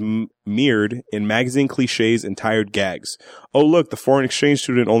film is mirrored in magazine cliches and tired gags. Oh, look, the foreign exchange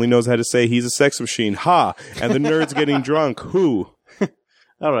student only knows how to say he's a sex machine. Ha! And the nerd's getting drunk. Who?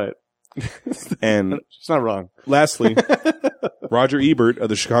 All right. And it's not wrong. Lastly, Roger Ebert of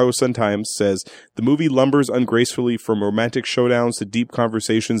the Chicago Sun-Times says the movie lumbers ungracefully from romantic showdowns to deep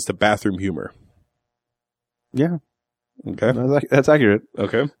conversations to bathroom humor. Yeah. Okay. That's accurate.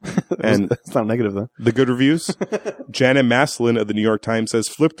 Okay. And that's not negative, though. the good reviews. Janet Maslin of the New York Times says,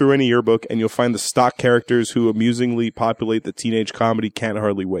 flip through any yearbook and you'll find the stock characters who amusingly populate the teenage comedy Can't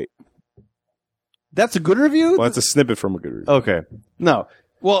Hardly Wait. That's a good review? Well, that's a snippet from a good review. Okay. No.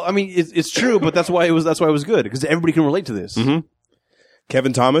 Well, I mean, it's true, but that's why it was good, because everybody can relate to this. Mm-hmm.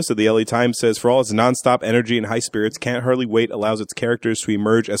 Kevin Thomas of the LA Times says, for all its nonstop energy and high spirits, Can't Hardly Wait allows its characters to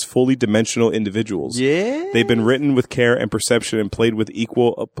emerge as fully dimensional individuals. Yeah. They've been written with care and perception and played with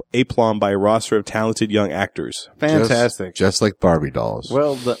equal aplomb by a roster of talented young actors. Fantastic. Just like Barbie dolls.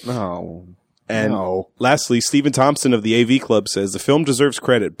 Well, no. And No. lastly, Stephen Thompson of the AV Club says the film deserves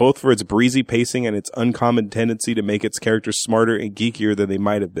credit both for its breezy pacing and its uncommon tendency to make its characters smarter and geekier than they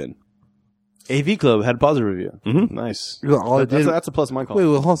might have been. AV Club had a positive review. Mm-hmm. Nice. Well, all it did- That's a plus in my call. Wait,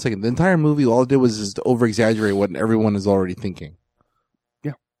 hold on a second. The entire movie, all it did was just over-exaggerate what everyone is already thinking.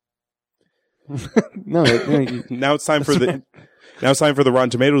 No, Now it's time for the Rotten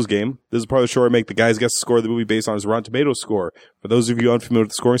Tomatoes game. This is part of the show where I make the guys guess the score of the movie based on his Rotten Tomatoes score. For those of you unfamiliar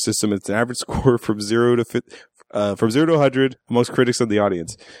with the scoring system, it's an average score from 0 to 100 amongst critics and the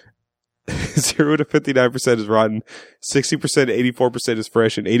audience. 0 to 59% is rotten, 60% to 84% is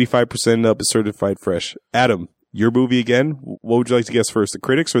fresh, and 85% and up is certified fresh. Adam, your movie again. What would you like to guess first, the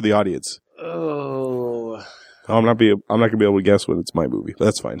critics or the audience? Oh. I'm not gonna be able to guess when it's my movie, but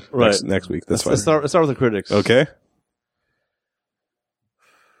that's fine. Right. Next week, that's Let's fine. start with the critics. Okay.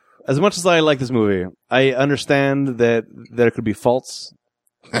 As much as I like this movie, I understand that there could be faults.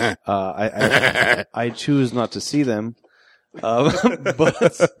 I choose not to see them.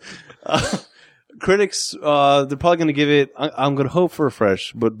 But critics, they're probably going to give it. I'm going to hope for a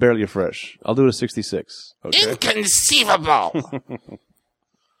fresh, but barely a fresh. I'll do it a 66. Okay. Inconceivable!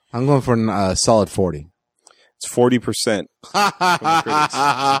 I'm going for a solid 40. It's 40% from the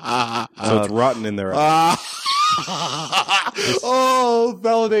critics. So it's rotten in their eyes. Oh,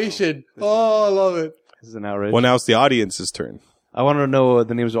 validation. Oh, I love it. This is an outrage. Well, now it's the audience's turn. I want to know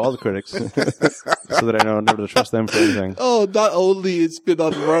the names of all the critics so that I know never to trust them for anything. Oh, not only it's been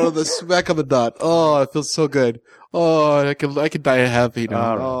on right on the smack of the dot. Oh, it feels so good. Oh, I could die happy now.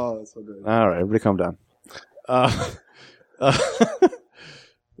 All right. Oh, it's so good. All right, everybody calm down.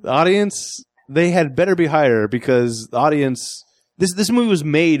 The audience, they had better be higher because the audience, this movie was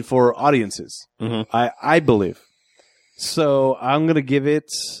made for audiences. Mhm. I believe. So I'm going to give it,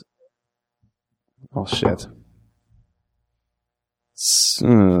 oh shit.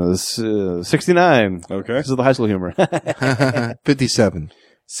 69. Okay. This is the high school humor. 57.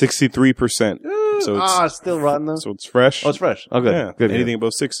 63%. So it's still rotten though. so it's fresh. Oh, it's fresh. Oh, good. Yeah. Good. Anything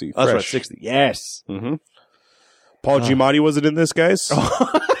above 60. Oh, that's right. fresh. 60. Yes. Mm-hmm. Paul Giamatti wasn't in this, guys.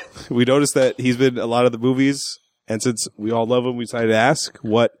 We noticed that he's been in a lot of the movies, and since we all love him, we decided to ask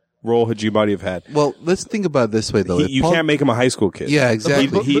what role had Giamatti have had. Well, let's think about it this way, though. You can't make him a high school kid. Yeah,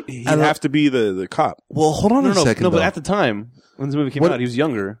 exactly. He'd have to be the cop. Well, hold on a second. No, but though. at the time when this movie came What- out, he was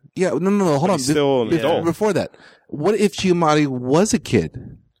younger. Yeah, no, hold on. he's still an adult. Before that, what if Giamatti was a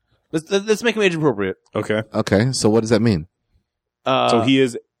kid? Let's make him age appropriate. Okay. Okay, so what does that mean? So he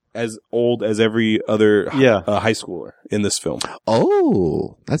is as old as every other high schooler in this film.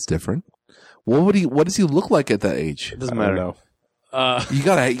 Oh, that's different. What does he look like at that age? It doesn't I don't matter. know. He's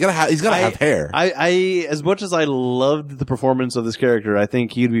gotta have hair. I as much as I loved the performance of this character, I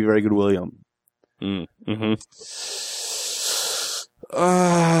think he'd be very good William. Mm-hmm.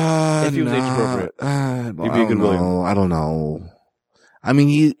 If he was age appropriate. He'd be a good William. I don't know. I mean,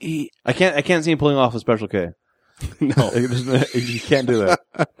 he I can't see him pulling off a Special K. No. He can't do that,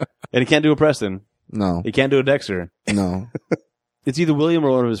 and he can't do a Preston. no, He can't do a Dexter. no. It's either William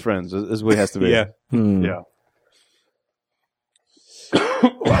or one of his friends. Is what it has to be. Yeah. Yeah.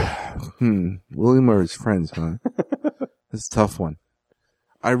 William or his friends, huh? It's a tough one.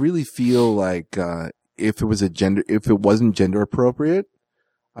 I really feel like if it wasn't gender appropriate,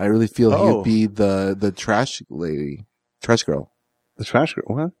 I really feel he would be the trash girl. The trash girl.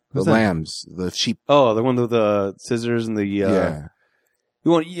 What? The lambs, the sheep. Oh, the one with the scissors and the. Yeah.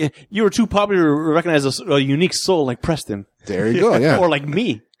 You were too popular to recognize a unique soul like Preston. There you go. Yeah. Or like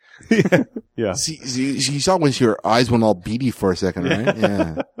me. Yeah. See, you saw when your eyes went all beady for a second, right?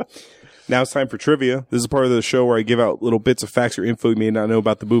 Yeah. Now it's time for trivia. This is part of the show where I give out little bits of facts or info you may not know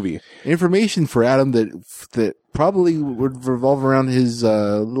about the movie. Information for Adam that probably would revolve around his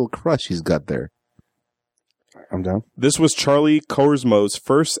little crush he's got there. I'm down. This was Charlie Korsmo's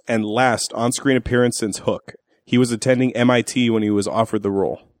first and last on-screen appearance since Hook. He was attending MIT when he was offered the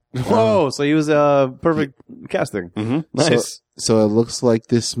role. Whoa! So he was perfect casting. Mm-hmm. Nice. So it looks like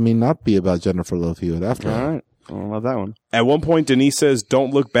this may not be about Jennifer Love Hewitt after all. All right. I love that one. At one point, Denise says,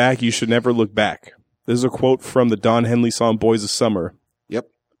 "Don't look back. You should never look back." This is a quote from the Don Henley song "Boys of Summer." Yep.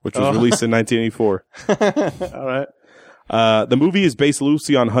 Which was released in 1984. All right. The movie is based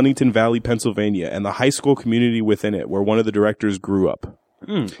loosely on Huntington Valley, Pennsylvania, and the high school community within it, where one of the directors grew up.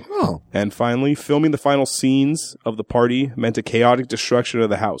 Oh. And finally, filming the final scenes of the party meant a chaotic destruction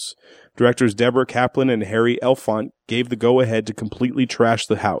of the house. Directors Deborah Kaplan and Harry Elfont gave the go-ahead to completely trash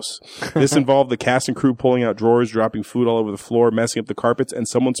the house. This involved the cast and crew pulling out drawers, dropping food all over the floor, messing up the carpets, and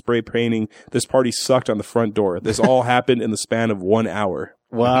someone spray painting "This party sucked" on the front door. This all happened in the span of 1 hour.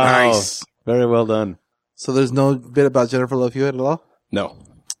 Wow. Nice. Very well done. So there's no bit about Jennifer Love Hewitt at all? No.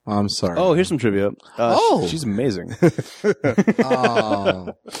 I'm sorry. Oh, here's some trivia. She's amazing.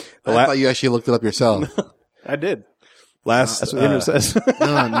 Oh. I thought you actually looked it up yourself. I did. That's what the internet says.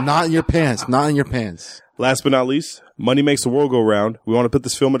 No, not in your pants. Not in your pants. Last but not least, money makes the world go round. We want to put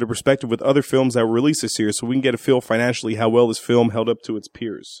this film into perspective with other films that were released this year so we can get a feel financially how well this film held up to its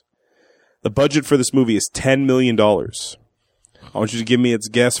peers. The budget for this movie is $10 million. I want you to give me its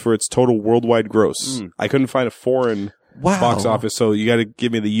guess for its total worldwide gross. I couldn't find a foreign box office, so you got to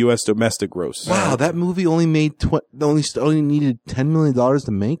give me the U.S. domestic gross. Wow, that movie only made only needed $10 million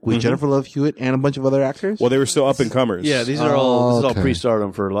to make with Jennifer Love Hewitt and a bunch of other actors? Well, they were still up and comers. Yeah, this is all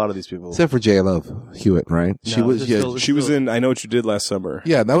pre-stardom for a lot of these people. Except for J. Love Hewitt, right? She was in I Know What You Did Last Summer.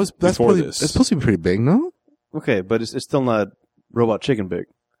 Yeah, that's supposed to be pretty big, no? Okay, but it's still not Robot Chicken big.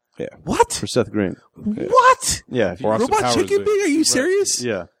 Yeah. What? For Seth Green. What? Yeah. Robot Chicken big? Are you serious?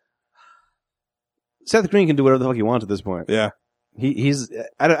 Yeah. Seth Green can do whatever the fuck he wants at this point. Yeah. He's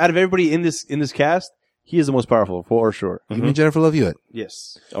out of everybody in this cast, he is the most powerful for sure. You mean Jennifer Love Hewitt?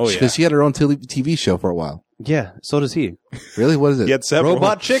 Yes. Oh yeah. Because she had her own TV show for a while. Yeah. So does he. Really? What is it? He had several.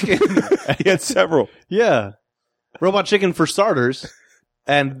 Robot Chicken. He had several. Yeah. Robot Chicken for starters,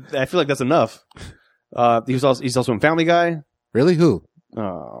 and I feel like that's enough. He's also in Family Guy. Really? Who?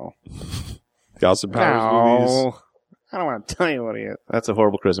 Oh. Austin Powers movies. I don't want to tell you what he is. That's a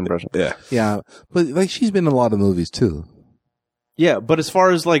horrible Chris impression. Yeah. Yeah, but like she's been in a lot of movies too. Yeah, but as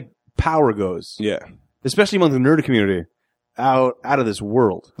far as like power goes, Yeah. especially among the nerd community, out of this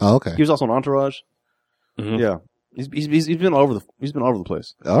world. Oh, okay. He was also in Entourage. Mhm. Yeah, he's been all over the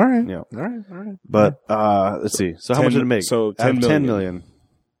place. All right. Yeah. All right. But let's see. So how much did it make? So Out of 10 million.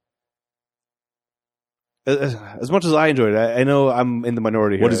 As much as I enjoyed it, I know I'm in the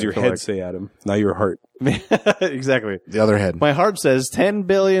minority here. What does your I feel head like. say, Adam? Not your heart. Exactly. The other head. My heart says $10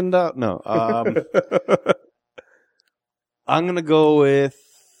 billion. No. I'm going to go with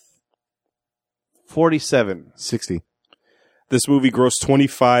 47. 60. This movie grossed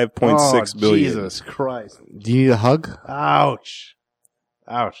 $25.6 billion. Jesus Christ. Do you need a hug? Ouch.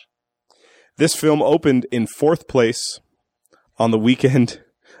 This film opened in 4th place on the weekend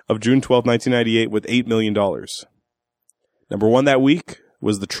of June 12, 1998 with $8 million. Number 1 that week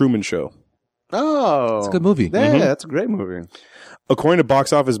was The Truman Show. Oh. It's a good movie. Yeah, that's a great movie. According to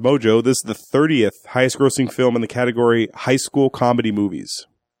Box Office Mojo, this is the 30th highest grossing film in the category high school comedy movies.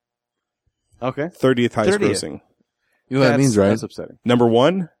 Okay. 30th highest 30th. grossing. You know what that means, right? That's upsetting. Number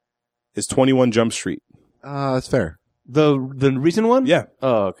 1 is 21 Jump Street. That's fair. The recent one? Yeah.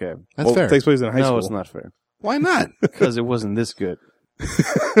 Oh, okay. That's Well, fair. it takes place in high No, school. it's not fair. Why not? Because it wasn't this good.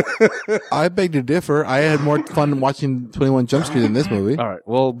 I beg to differ. I had more fun watching 21 Jump Street than this movie. All right.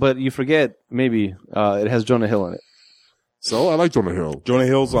 Well, but you forget, maybe, it has Jonah Hill in it. So I like Jonah Hill. Jonah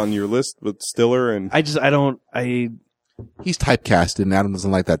Hill's on your list with Stiller and... He's typecast, and Adam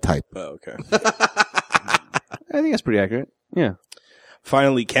doesn't like that type. Oh, okay. I think that's pretty accurate. Yeah.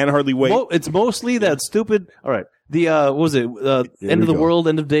 Finally, Can Hardly Wait. It's mostly that stupid. All right. The what was it? End of the go. World,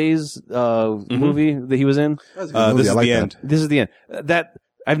 End of Days movie that he was in. This is I like the that. end. This is the end. That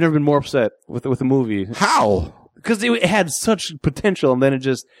I've never been more upset with a movie How? because it had such potential, and then it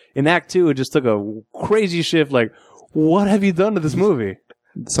just in Act 2 it just took a crazy shift. Like, What have you done to this movie?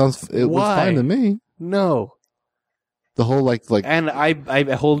 It was Why? fine to me. No. The whole like And I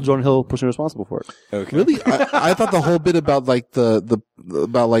hold Jordan Hill personally responsible for it. Okay. really, I thought the whole bit about like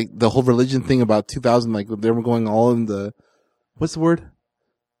the whole religion thing about 2000, like they were going all in the, what's the word?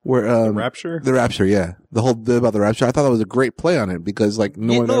 Where Rapture? the rapture, yeah, the whole bit about the rapture. I thought that was a great play on it because like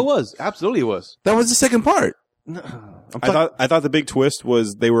It was. Absolutely it was. that was the second part. I thought the big twist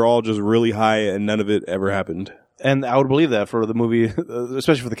was they were all just really high and none of it ever happened. And I would believe that for the movie,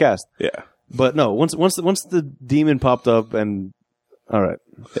 especially for the cast. Yeah. But no, once the demon popped up and, all right.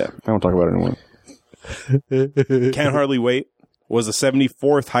 Yeah. I won't talk about it anymore. Can't Hardly Wait was the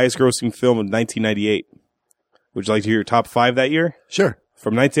 74th highest grossing film of 1998. Would you like to hear your top 5 that year? Sure.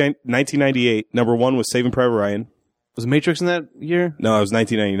 From 1998, number 1 was Saving Private Ryan. Was Matrix in that year? No, it was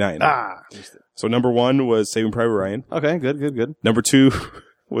 1999. Ah. So number 1 was Saving Private Ryan. Okay, good. Number 2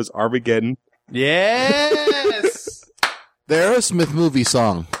 was Armageddon. Yes! The Aerosmith movie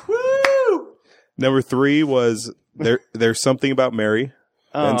song. Woo! Number 3 was There's Something About Mary.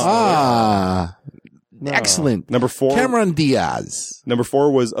 Ah, No. excellent. Number 4 Cameron Diaz. Number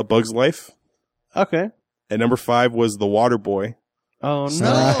 4 was A Bug's Life. Okay. And number 5 was The Water Boy. Oh, no. 2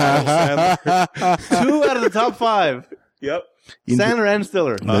 Sandler. out of the top 5. Yep. Sandler and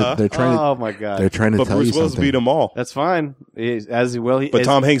Stiller. They're trying Oh, my God. to tell But you Bruce Willis something. beat them all. That's fine. But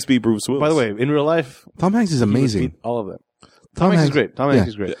Tom Hanks beat Bruce Willis. By the way, in real life, Tom Hanks is he would amazing. beat all of them. Tom Hanks is great. Tom Hanks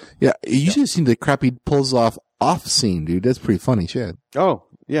is great. Yeah, you should have seen the crap he pulls off scene, dude. That's pretty funny shit. Oh,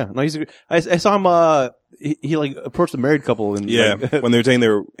 yeah. No, he's. I saw him. He like approached a married couple and Yeah, like, when they were taking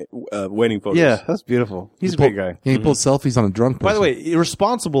their wedding photos. yeah, that's beautiful. He's a great guy. Yeah, he pulled selfies on a drunk person. By the way,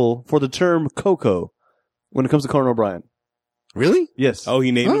 responsible for the term Coco when it comes to Conan O'Brien. Really? Yes. Oh,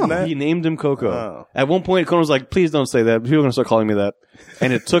 he named him that? He named him Coco. Oh. At one point, Conan was like, "Please don't say that. People are going to start calling me that,"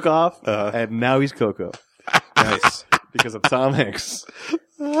 and it took off. And now he's Coco Nice. because of Tom Hanks.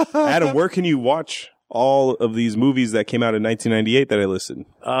 Adam, where can you watch all of these movies that came out in 1998 that I listed?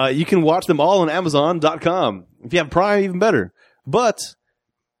 You can watch them all on Amazon.com. If you have Prime, even better. But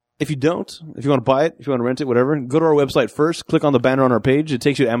if you don't, if you want to buy it, if you want to rent it, whatever, go to our website first. Click on the banner on our page. It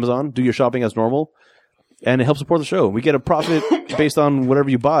takes you to Amazon. Do your shopping as normal. And it helps support the show. We get a profit based on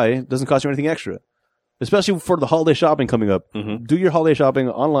whatever you buy. It doesn't cost you anything extra. Especially for the holiday shopping coming up. Mm-hmm. Do your holiday shopping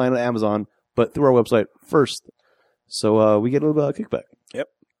online on Amazon, but through our website first. So we get a little bit of kickback. Yep.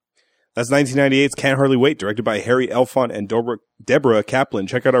 That's 1998's Can't Hardly Wait, directed by Harry Elfont and Deborah Kaplan.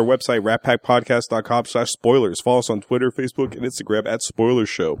 Check out our website, ratpackpodcast.com/spoilers. Follow us on Twitter, Facebook, and Instagram at Spoilers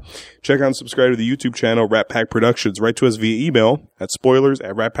Show. Check out and subscribe to the YouTube channel, Rat Pack Productions. Write to us via email at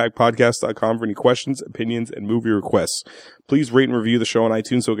spoilers@ratpackpodcast.com for any questions, opinions, and movie requests. Please rate and review the show on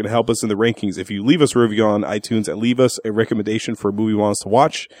iTunes so it can help us in the rankings. If you leave us a review on iTunes and leave us a recommendation for a movie you want us to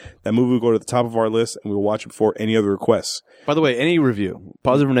watch, that movie will go to the top of our list and we'll watch it before any other requests. By the way, any review,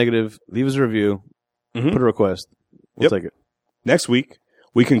 positive or negative, leave us a review, Mhm. put a request. We'll take it. Next week,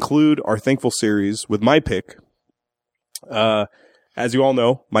 we conclude our Thankful series with my pick. As you all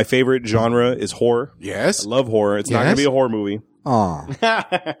know, my favorite genre is horror. Yes. I love horror. It's not going Yes. to be a horror movie.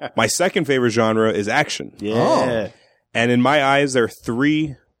 Aw. My second favorite genre is action. Yeah. And in my eyes, there are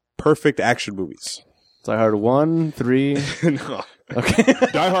 3 perfect action movies. Die Hard 1, 3. No. Okay.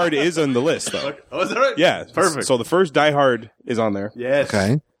 Die Hard is on the list, though. Oh, is that right? Yeah. Perfect. So the first Die Hard is on there. Yes.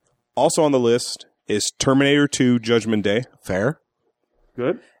 Okay. Also on the list is Terminator 2 Judgment Day. Fair.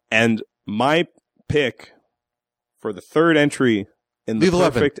 Good. And my pick for the third entry in the Lethal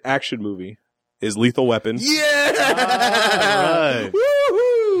Weapon. perfect action movie is Lethal Weapon. All right.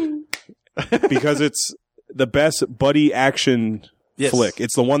 Because it's the best buddy action Yes. flick.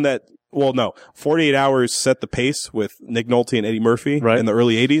 It's the one that, 48 Hours set the pace with Nick Nolte and Eddie Murphy Right. in the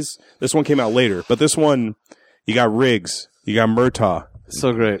early 80s. This one came out later. But this one, you got Riggs, you got Murtaugh,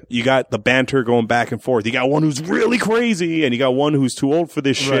 So great. you got the banter going back and forth. You got one who's really crazy, and you got one who's too old for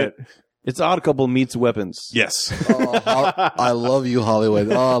this shit. Right. It's Odd Couple meets Weapons. Yes. I love you,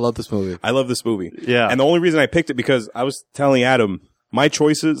 Hollywood. Oh, I love this movie. I love this movie. Yeah. And the only reason I picked it because I was telling Adam, my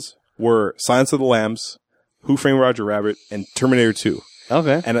choices were Silence of the Lambs, Who Framed Roger Rabbit, and Terminator 2.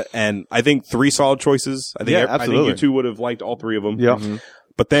 Okay. And I think 3 solid choices. I think Yeah, I think absolutely. you two would have liked all 3 of them. Yeah.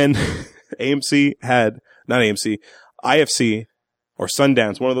 But then IFC, or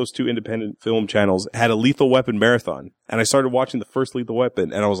Sundance, one of those 2 independent film channels, had a Lethal Weapon marathon. And I started watching the first Lethal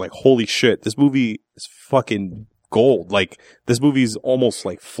Weapon, and I was like, holy shit, this movie is fucking gold. Like, this movie is almost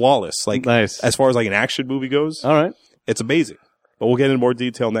like flawless. Like, Nice. as far as like an action movie goes, All right. it's amazing. But we'll get into more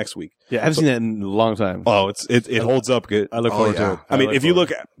detail next week. Yeah, I haven't seen that in a long time. Oh, it holds up good. I look forward to it. I mean, if you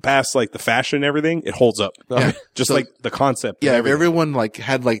look past like the fashion and everything, it holds up. Yeah. Just So- like the concept. Yeah, and if everything. everyone like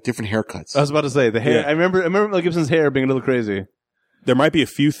had like different haircuts. I was about to say the hair. Yeah. I remember Mel Gibson's hair being a little crazy. There might be a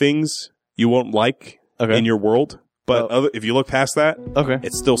few things you won't like Okay. in your world, but if you look past that, Okay.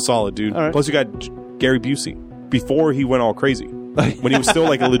 it's still solid, dude. All right. Plus, you got Gary Busey before he went all crazy when he was still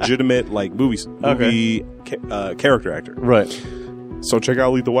like a legitimate like movie character actor. Right. So check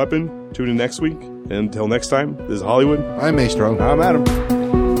out Lethal Weapon. Tune in next week. And until next time, this is Hollywood. I'm Maestro. I'm Adam.